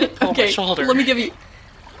 Well, I did pull my shoulder. Let me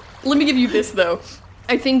give you this, though.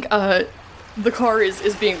 I think the car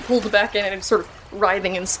is being pulled back in and it's sort of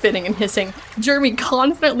writhing and spinning and hissing. Jeremy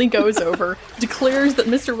confidently goes over, declares that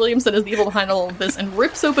Mr. Williamson is the evil behind all of this, and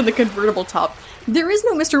rips open the convertible top. There is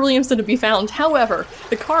no Mr. Williamson to be found. However,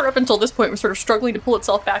 the car up until this point was sort of struggling to pull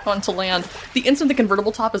itself back onto land. The instant the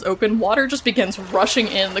convertible top is open, water just begins rushing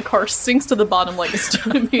in. The car sinks to the bottom like a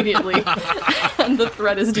stone immediately, and the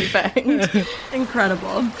threat is defanged.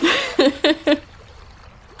 Incredible.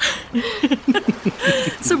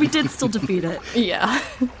 So we did still defeat it. Yeah.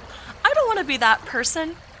 I don't want to be that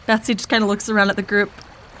person. Betsy just kind of looks around at the group.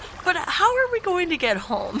 But how are we going to get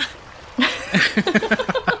home?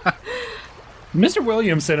 Mr.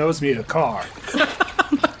 Williamson owes me a car.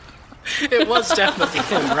 It was definitely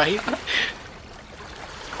him, right?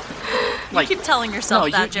 You keep telling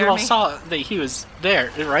yourself that, Jeremy. You all saw that he was there,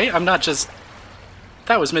 right? I'm not just...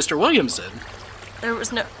 That was Mr. Williamson. There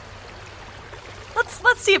was no...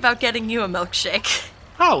 Let's see about getting you a milkshake.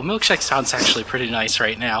 Oh, milkshake sounds actually pretty nice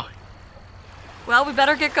right now. Well, we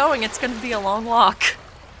better get going. It's going to be a long walk.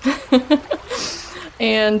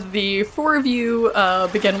 And the four of you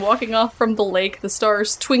begin walking off from the lake, the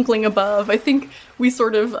stars twinkling above. I think we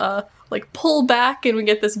sort of pull back and we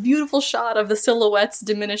get this beautiful shot of the silhouettes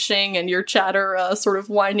diminishing and your chatter sort of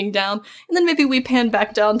winding down. And then maybe we pan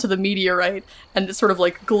back down to the meteorite and it sort of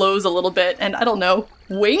like glows a little bit and I don't know,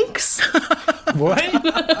 winks? What?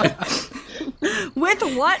 With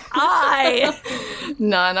what eye?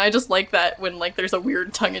 None. I just like that when like there's a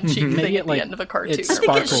weird tongue-in-cheek thing at the end of a cartoon. I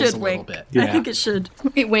think it should wink. Bit. Yeah. I think it should.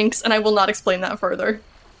 It winks, and I will not explain that further.